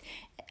East,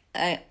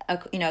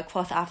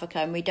 across Africa,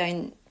 and we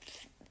don't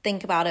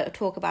think about it or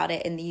talk about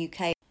it in the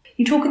UK.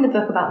 You talk in the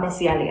book about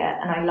Missy Elliott,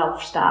 and I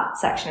loved that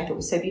section. I thought it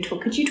was so beautiful.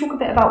 Could you talk a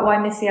bit about why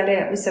Missy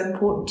Elliott was so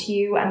important to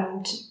you,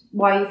 and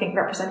why you think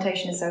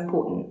representation is so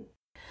important?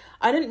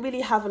 I didn't really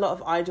have a lot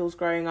of idols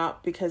growing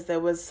up, because there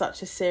was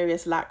such a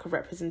serious lack of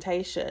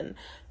representation.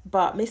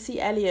 But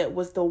Missy Elliott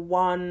was the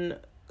one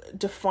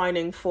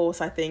defining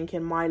force, I think,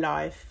 in my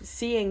life.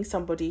 Seeing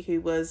somebody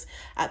who was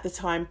at the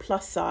time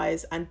plus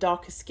size and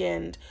darker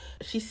skinned,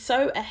 she's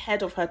so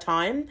ahead of her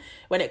time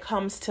when it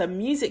comes to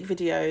music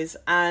videos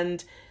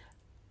and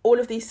all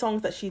of these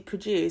songs that she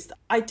produced.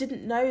 I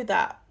didn't know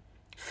that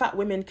fat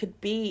women could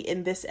be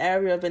in this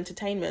area of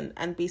entertainment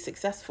and be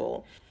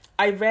successful.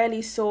 I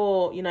rarely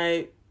saw, you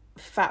know,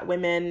 fat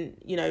women,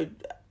 you know,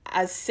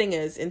 as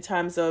singers, in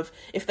terms of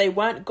if they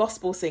weren't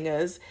gospel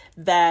singers,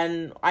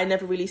 then I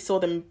never really saw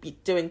them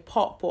doing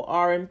pop or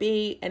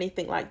R&B,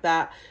 anything like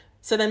that.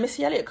 So then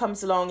Missy Elliott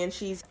comes along and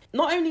she's,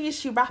 not only is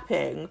she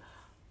rapping,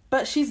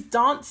 but she's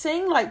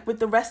dancing like with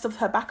the rest of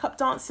her backup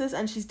dancers,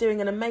 and she's doing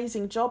an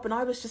amazing job. And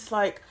I was just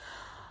like,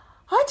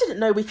 I didn't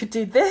know we could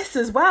do this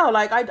as well.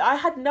 Like I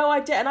had no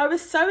idea, and I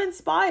was so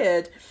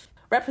inspired.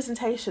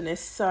 Representation is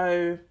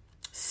so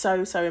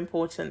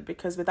important,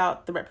 because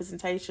without the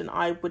representation,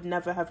 I would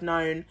never have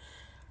known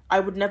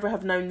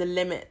the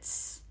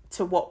limits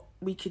to what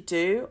we could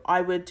do.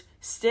 I would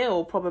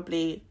still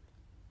probably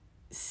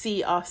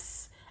see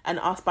us, and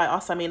us, by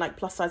us I mean like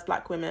plus size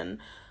black women,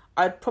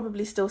 I'd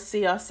probably still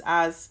see us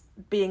as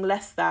being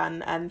less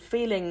than and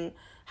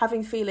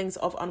having feelings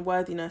of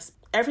unworthiness.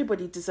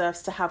 Everybody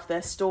deserves to have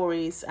their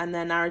stories and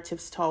their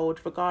narratives told,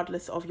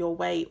 regardless of your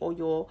weight or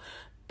your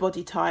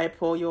body type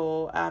or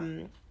your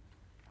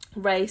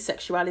race,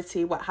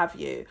 sexuality, what have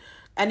you.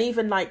 And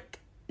even like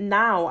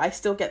now, I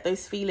still get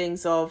those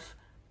feelings of,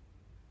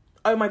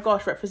 oh my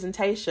gosh,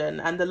 representation.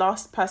 And the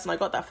last person I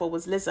got that for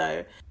was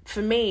Lizzo.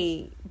 For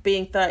me,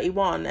 being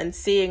 31 and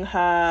seeing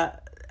her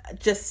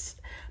just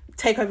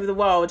take over the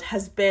world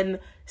has been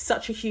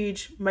such a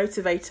huge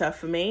motivator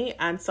for me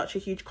and such a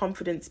huge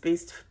confidence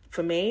boost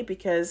for me,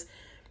 because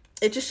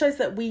it just shows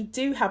that we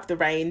do have the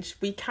range.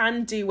 We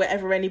can do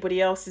whatever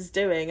anybody else is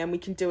doing, and we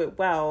can do it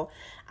well.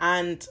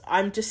 And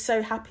I'm just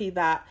so happy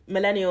that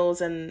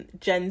millennials and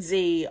Gen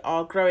Z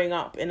are growing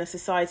up in a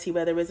society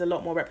where there is a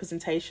lot more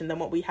representation than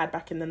what we had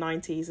back in the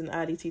 90s and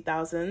early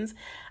 2000s,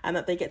 and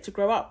that they get to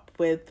grow up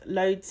with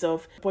loads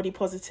of body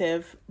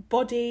positive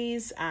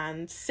bodies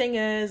and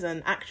singers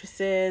and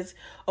actresses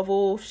of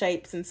all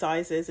shapes and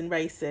sizes and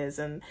races.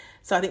 And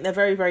so I think they're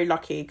very, very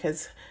lucky,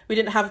 because we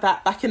didn't have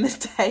that back in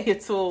the day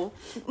at all.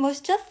 I was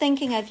just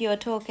thinking as you were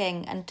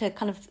talking, and to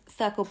kind of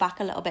circle back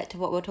a little bit to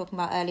what we were talking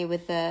about earlier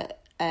with the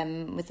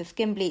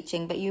skin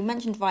bleaching, but you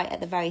mentioned right at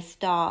the very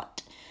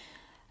start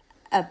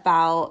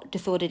about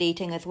disordered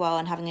eating as well,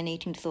 and having an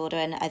eating disorder.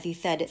 And as you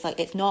said, it's like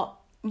it's not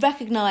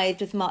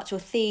recognised as much or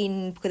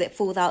seen because it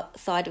falls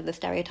outside of the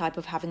stereotype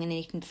of having an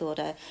eating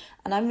disorder.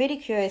 And I'm really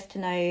curious to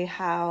know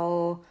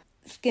how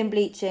skin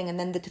bleaching and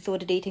then the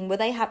disordered eating, were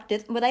they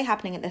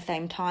happening at the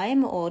same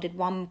time, or did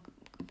one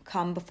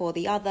come before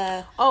the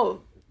other?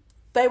 Oh,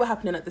 they were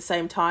happening at the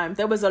same time.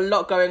 There was a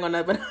lot going on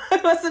when I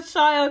was a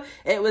child.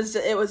 It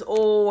was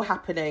all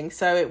happening.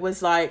 So it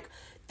was like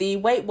the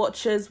Weight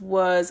Watchers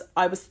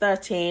I was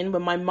 13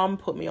 when my mum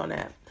put me on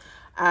it.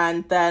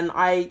 And then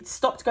I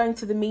stopped going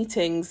to the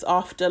meetings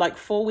after like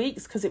 4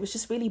 weeks, because it was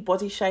just really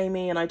body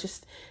shaming, and I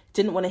just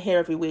didn't want to hear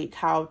every week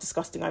how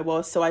disgusting I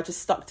was. So I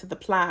just stuck to the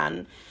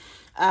plan.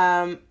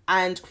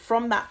 And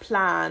from that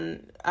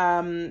plan,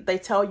 they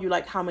tell you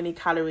like how many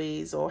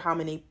calories or how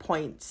many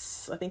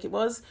points, I think it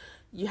was,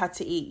 you had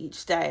to eat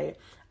each day.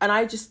 And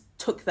I just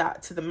took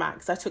that to the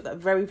max. I took that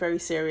very, very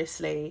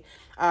seriously.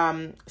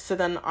 So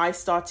then I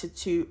started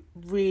to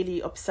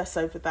really obsess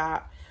over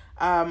that.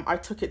 I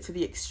took it to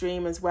the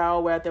extreme as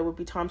well, where there would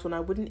be times when I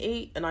wouldn't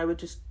eat and I would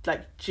just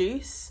like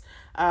juice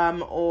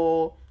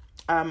or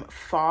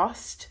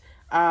fast.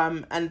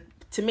 And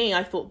to me,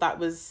 I thought that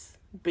was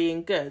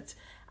being good.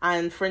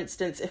 And for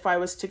instance, if I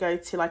was to go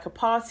to like a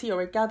party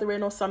or a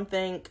gathering or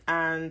something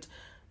and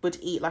would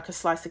eat like a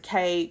slice of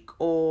cake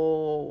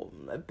or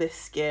a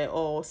biscuit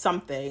or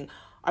something,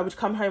 I would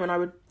come home and I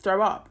would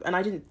throw up. And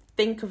I didn't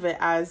think of it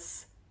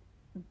as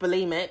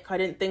bulimic. I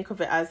didn't think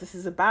of it as this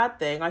is a bad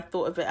thing. I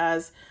thought of it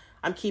as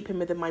I'm keeping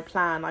within my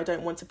plan. I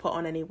don't want to put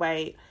on any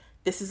weight.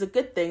 This is a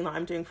good thing that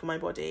I'm doing for my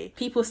body.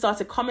 People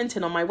started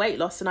commenting on my weight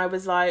loss, and I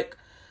was like,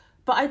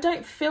 but I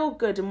don't feel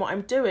good in what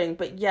I'm doing,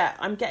 but yet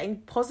I'm getting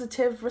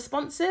positive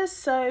responses,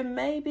 so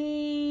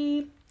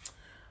maybe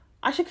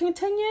I should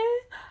continue.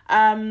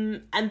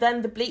 And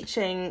then the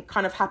bleaching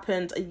kind of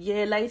happened a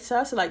year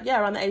later, so like, yeah,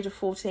 around the age of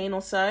 14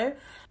 or so.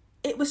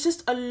 It was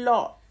just a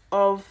lot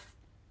of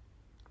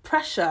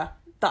pressure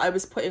that I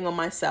was putting on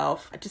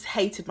myself. I just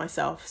hated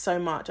myself so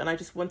much, and I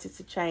just wanted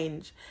to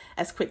change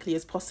as quickly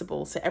as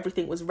possible. So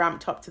everything was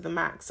ramped up to the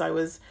max. I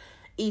was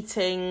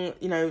eating,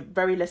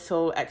 very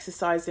little,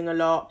 exercising a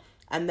lot,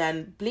 and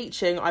then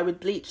bleaching. I would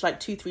bleach like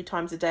 2-3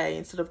 times a day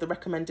instead of the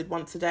recommended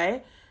once a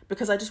day,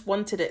 because I just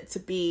wanted it to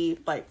be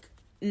like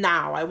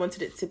now. I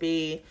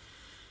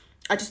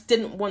just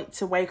didn't want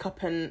to wake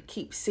up and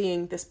keep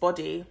seeing this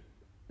body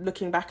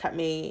looking back at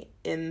me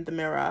in the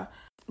mirror.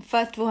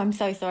 First of all, I'm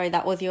so sorry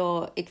that was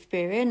your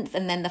experience.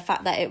 And then the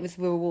fact that it was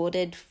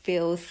rewarded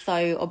feels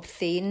so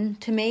obscene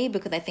to me,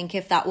 because I think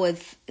if that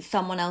was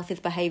someone else's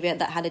behaviour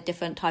that had a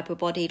different type of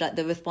body, like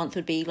the response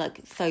would be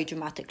like so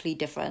dramatically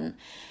different.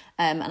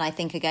 And I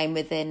think, again,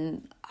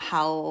 within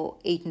how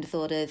eating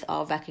disorders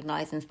are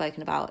recognised and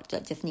spoken about,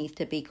 that just needs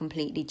to be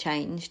completely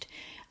changed,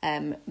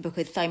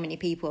 because so many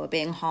people are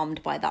being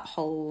harmed by that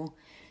whole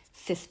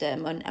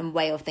system and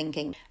way of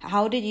thinking.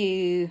 How did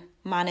you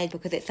manage,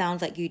 because it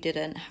sounds like you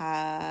didn't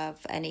have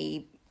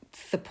any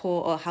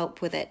support or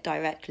help with it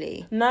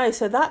directly? No,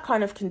 so that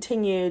kind of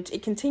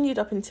continued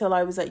up until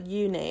I was at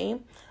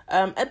uni.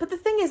 But the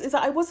thing is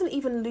that I wasn't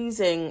even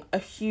losing a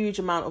huge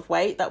amount of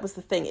weight. That was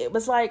the thing. It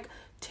was like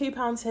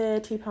 £2 here,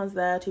 £2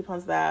 there,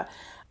 £2 there.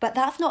 But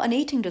that's not an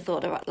eating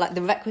disorder. Like,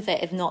 the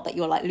requisite is not that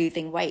you're like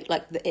losing weight.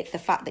 Like, it's the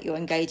fact that you're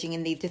engaging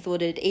in these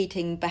disordered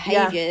eating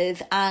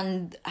behaviours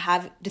and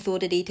have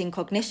disordered eating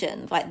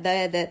cognitions. Like,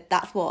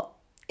 that's what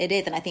it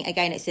is. And I think,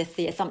 again, it's just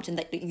the assumption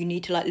that you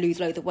need to like lose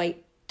loads of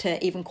weight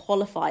to even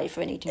qualify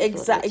for an eating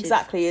disorder.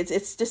 Exactly.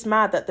 It's just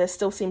mad that there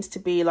still seems to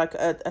be like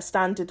a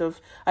standard of,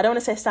 I don't want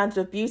to say a standard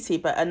of beauty,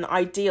 but an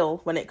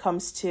ideal when it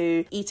comes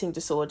to eating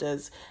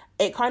disorders.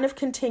 It kind of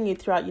continued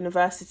throughout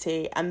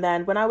university, and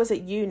then when I was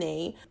at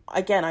uni,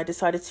 again, I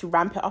decided to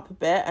ramp it up a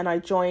bit, and I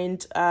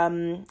joined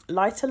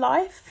Lighter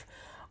Life,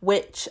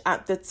 which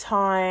at the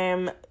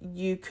time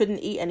you couldn't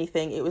eat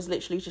anything. It was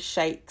literally just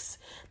shakes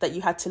that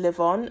you had to live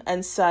on,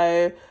 and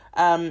so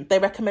they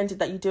recommended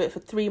that you do it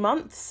for 3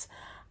 months,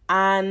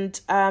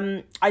 and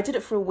I did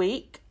it for a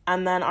week.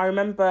 And then I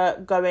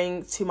remember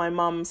going to my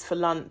mum's for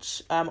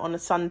lunch on a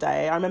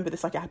Sunday. I remember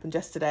this like it happened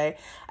yesterday.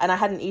 And I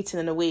hadn't eaten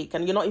in a week.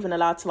 And you're not even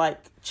allowed to like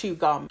chew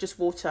gum, just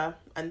water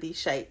and these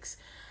shakes.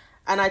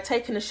 And I'd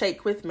taken a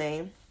shake with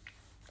me.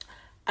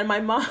 And my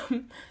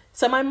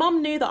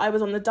mum knew that I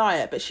was on the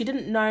diet, but she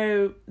didn't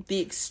know the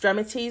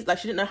extremities. Like,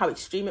 she didn't know how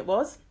extreme it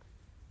was.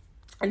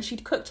 And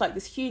she'd cooked like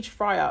this huge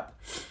fry up.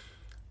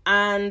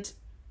 And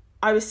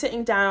I was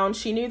sitting down,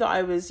 she knew that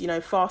I was,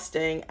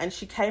 fasting, and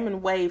she came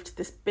and waved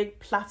this big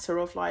platter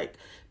of like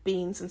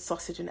beans and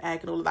sausage and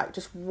egg and all of that,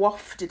 just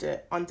wafted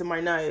it under my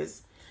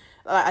nose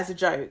as a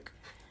joke.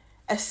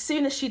 As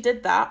soon as she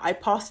did that, I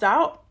passed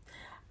out.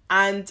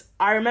 And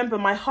I remember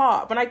my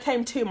heart, when I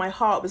came to, my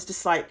heart was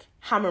just like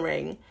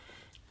hammering.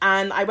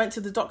 And I went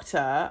to the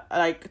doctor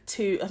like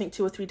 2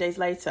 or 3 days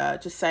later,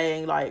 just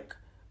saying like,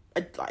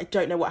 I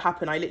don't know what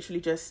happened. I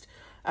literally just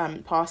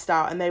passed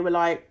out. And they were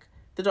like,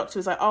 the doctor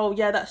was like, oh,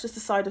 yeah, that's just a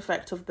side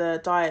effect of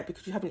the diet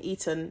because you haven't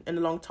eaten in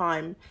a long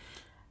time.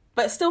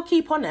 But still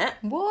keep on it.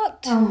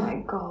 What? Oh, my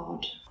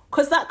God.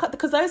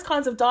 Because those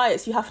kinds of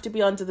diets, you have to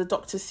be under the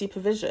doctor's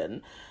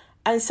supervision.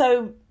 And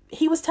so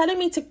he was telling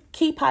me to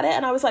keep at it.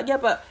 And I was like, yeah,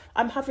 but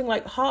I'm having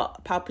like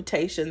heart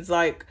palpitations.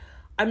 Like,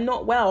 I'm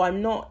not well.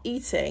 I'm not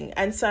eating.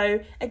 And so,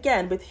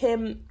 again, with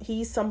him,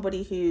 he's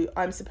somebody who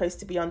I'm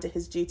supposed to be under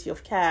his duty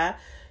of care.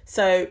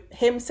 So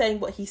him saying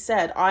what he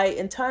said, I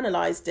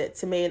internalized it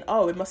to mean,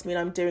 oh, it must mean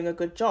I'm doing a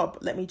good job.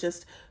 Let me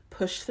just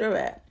push through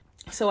it.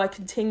 So I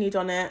continued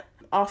on it.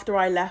 After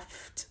I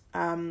left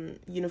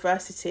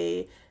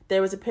university, there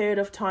was a period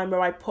of time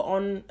where I put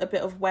on a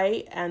bit of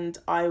weight, and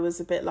I was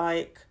a bit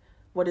like,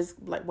 what is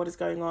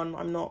going on?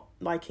 I'm not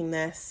liking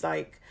this.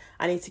 Like,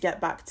 I need to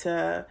get back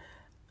to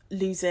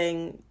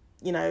losing,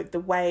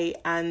 the weight.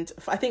 And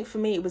I think for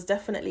me, it was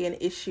definitely an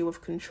issue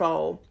of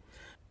control.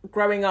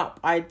 Growing up,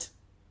 I'd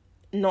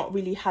not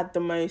really had the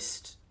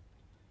most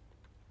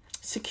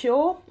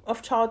secure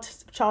of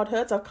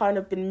childhoods. I've kind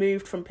of been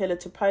moved from pillar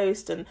to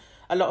post, and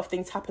a lot of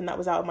things happened that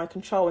was out of my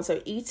control. And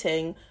so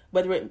eating,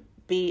 whether it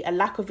be a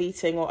lack of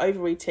eating or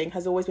overeating,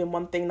 has always been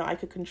one thing that I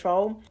could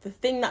control. The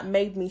thing that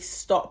made me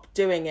stop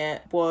doing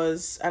it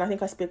was, and I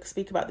think I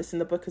speak about this in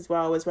the book as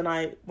well, was when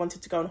I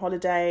wanted to go on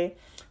holiday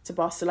to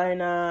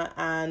Barcelona,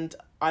 and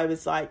I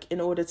was like,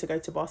 in order to go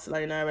to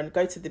Barcelona and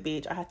go to the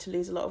beach, I had to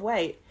lose a lot of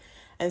weight.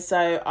 And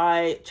so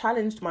I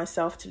challenged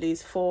myself to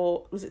lose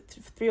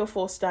 3 or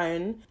 4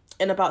 stone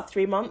in about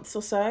 3 months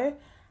or so.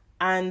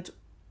 And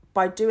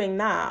by doing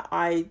that,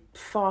 I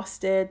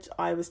fasted,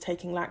 I was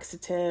taking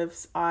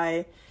laxatives.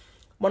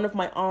 One of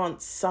my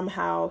aunts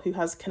somehow, who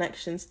has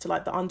connections to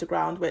like the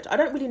underground, which I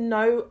don't really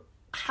know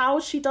how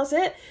she does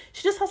it.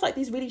 She just has like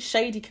these really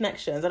shady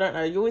connections. I don't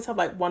know. You always have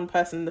like one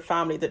person in the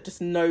family that just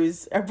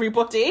knows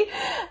everybody.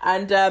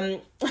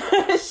 And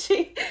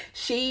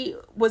she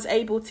was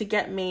able to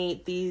get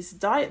me these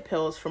diet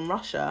pills from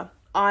Russia.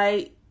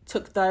 I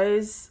took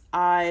those.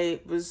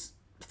 I was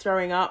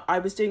throwing up. I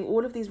was doing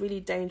all of these really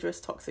dangerous,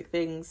 toxic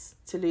things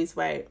to lose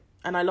weight.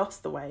 And I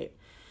lost the weight.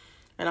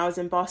 And I was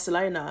in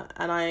Barcelona,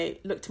 and I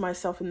looked to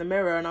myself in the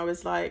mirror, and I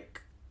was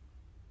like,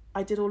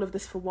 I did all of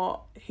this for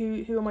what?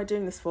 Who am I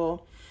doing this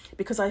for?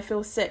 Because I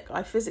feel sick.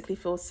 I physically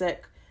feel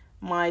sick.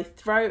 My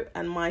throat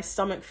and my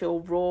stomach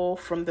feel raw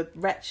from the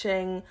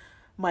retching.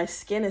 My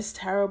skin is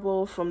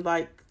terrible from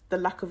like the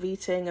lack of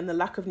eating and the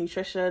lack of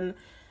nutrition.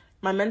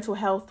 My mental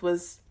health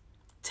was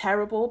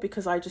terrible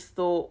because I just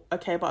thought,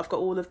 okay, but I've got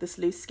all of this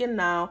loose skin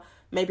now.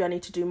 Maybe I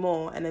need to do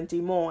more, and then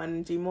do more,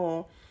 and do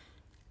more.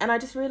 And I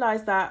just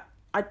realised that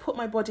I'd put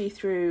my body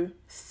through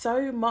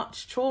so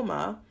much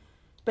trauma,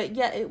 but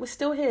yet it was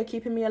still here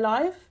keeping me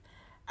alive.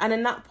 And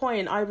in that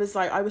point, I was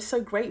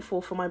so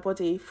grateful for my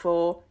body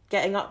for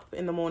getting up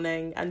in the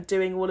morning and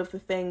doing all of the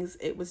things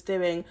it was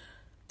doing,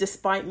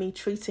 despite me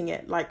treating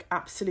it like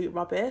absolute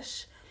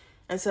rubbish.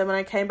 And so when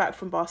I came back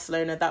from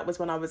Barcelona, that was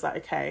when I was like,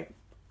 okay,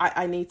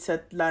 I need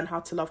to learn how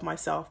to love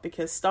myself,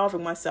 because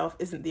starving myself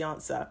isn't the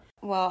answer.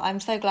 Well,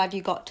 I'm so glad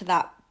you got to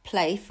that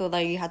place, although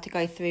you had to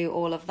go through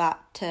all of that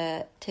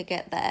to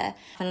get there.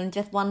 And I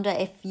just wonder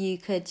if you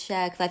could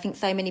share, because I think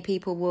so many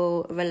people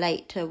will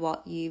relate to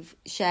what you've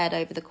shared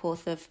over the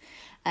course of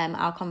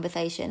our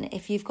conversation.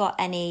 If you've got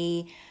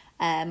any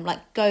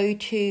like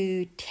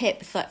go-to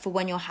tips, like for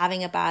when you're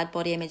having a bad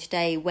body image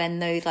day, when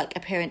those like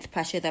appearance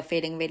pressures are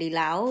feeling really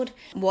loud,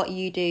 what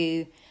you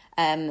do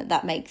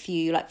that makes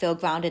you like feel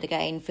grounded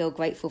again, feel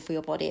grateful for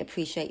your body,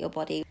 appreciate your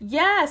body.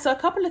 Yeah, so a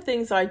couple of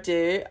things I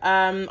do.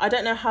 I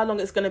don't know how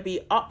long it's going to be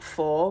up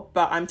for,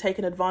 but I'm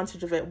taking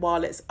advantage of it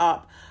while it's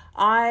up.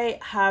 I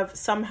have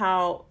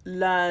somehow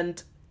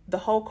learned the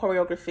whole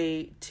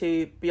choreography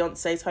to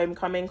Beyonce's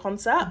Homecoming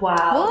concert.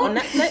 Wow. On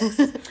Netflix.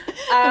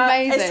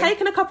 Amazing. It's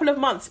taken a couple of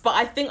months, but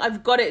I think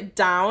I've got it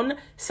down.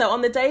 So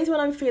on the days when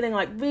I'm feeling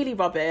like really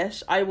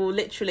rubbish, I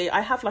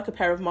have like a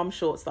pair of mum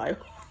shorts that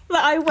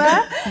I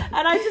wear,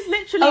 and I just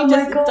literally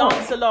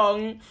dance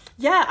along.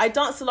 Yeah, I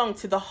dance along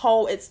to the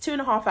whole, it's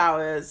 2.5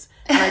 hours,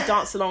 and I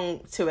dance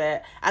along to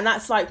it, and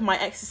that's like my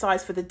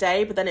exercise for the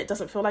day, but then it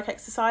doesn't feel like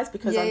exercise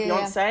because I'm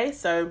Beyonce,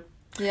 so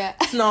yeah,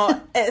 it's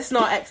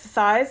not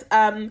exercise.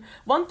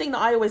 One thing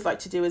that I always like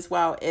to do as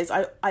well is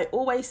I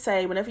always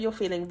say, whenever you're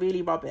feeling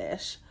really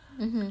rubbish,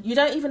 you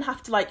don't even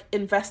have to like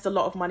invest a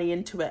lot of money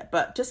into it,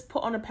 but just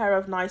put on a pair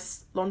of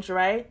nice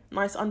lingerie,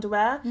 nice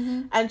underwear,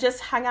 and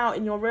just hang out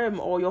in your room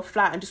or your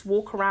flat and just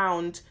walk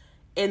around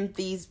in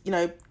these, you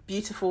know,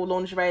 beautiful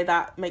lingerie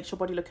that makes your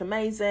body look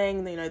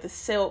amazing, you know, the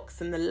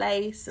silks and the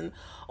lace and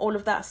all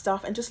of that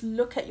stuff, and just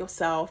look at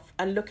yourself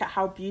and look at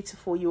how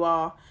beautiful you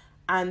are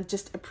and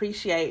just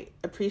appreciate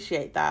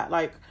that.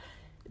 Like,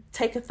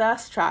 take a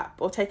thirst trap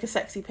or take a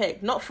sexy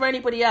pic, not for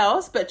anybody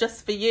else, but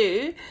just for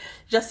you,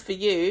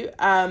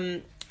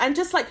 and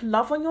just like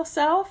love on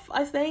yourself.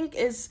 I think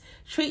is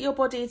treat your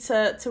body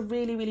to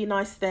really, really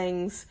nice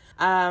things.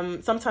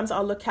 Sometimes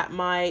I'll look at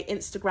my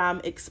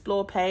Instagram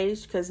explore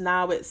page, because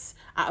now it's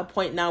at a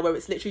point now where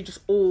it's literally just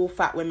all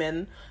fat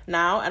women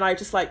now, and I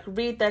just like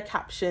read their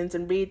captions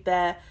and read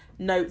their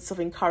notes of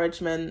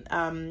encouragement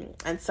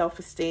and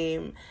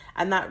self-esteem,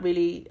 and that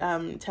really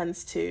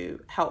tends to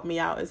help me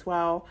out as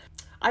well.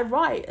 I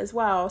write as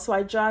well, so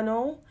I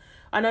journal.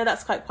 I know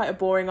that's quite a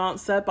boring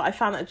answer, but I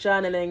found that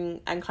journaling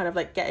and kind of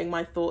like getting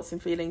my thoughts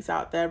and feelings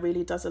out there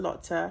really does a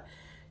lot to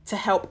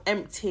help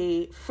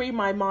free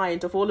my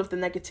mind of all of the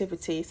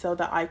negativity, so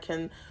that I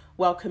can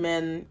welcome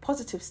in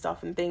positive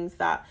stuff and things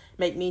that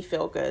make me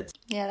feel good.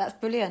 Yeah, that's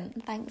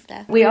brilliant. Thanks,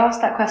 Steph. We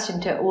asked that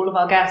question to all of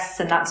our guests,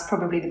 and that's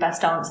probably the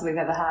best answer we've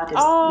ever had, is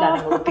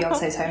learning all of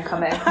Beyonce's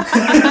Homecoming.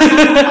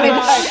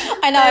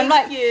 I know, I'm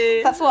like,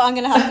 you. That's what I'm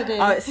going to have to do.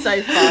 Oh, it's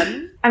so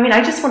fun. I mean,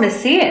 I just want to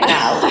see it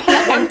now.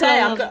 One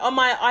day, on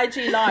my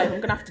IG Live,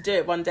 I'm going to have to do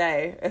it one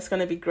day. It's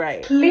going to be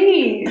great.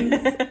 Please.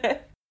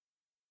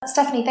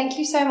 Stephanie, thank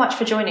you so much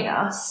for joining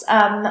us.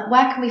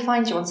 Where can we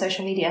find you on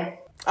social media?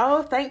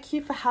 Oh, thank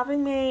you for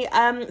having me.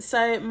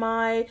 So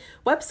my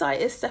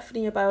website is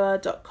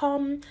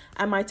stephanieyeboah.com,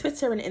 and my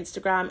Twitter and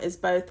Instagram is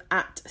both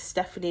at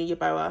Stephanie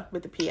Yeboah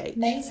with a PH.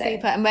 Amazing.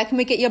 Super. And where can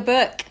we get your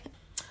book?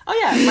 Oh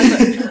yeah, my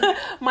book.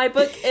 My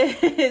book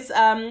is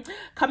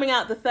coming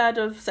out the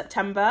 3rd of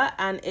September,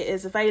 and it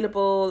is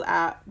available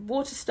at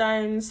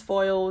Waterstones,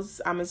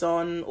 Foyles,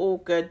 Amazon, all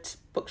good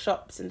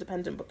bookshops,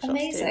 independent bookshops.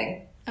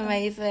 Amazing. Too.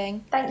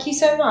 Amazing. Thank you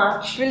so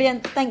much.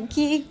 Brilliant. Thank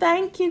you.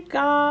 Thank you,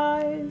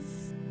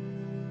 guys.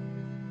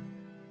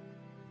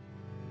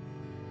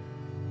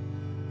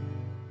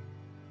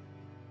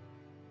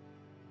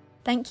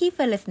 Thank you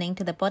for listening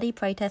to the Body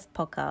Protest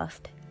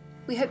podcast.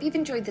 We hope you've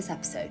enjoyed this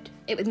episode.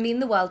 It would mean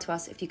the world to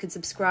us if you could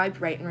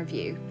subscribe, rate and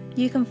review.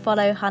 You can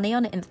follow Honey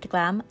on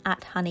Instagram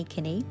at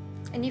honeykinney.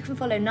 And you can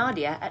follow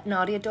Nadia at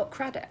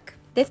nadia.craddock.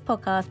 This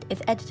podcast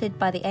is edited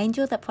by the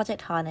angels at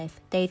Project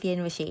Harness, Daisy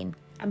and Rasheen.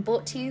 And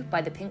brought to you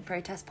by the Pink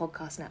Protest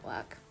Podcast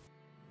Network.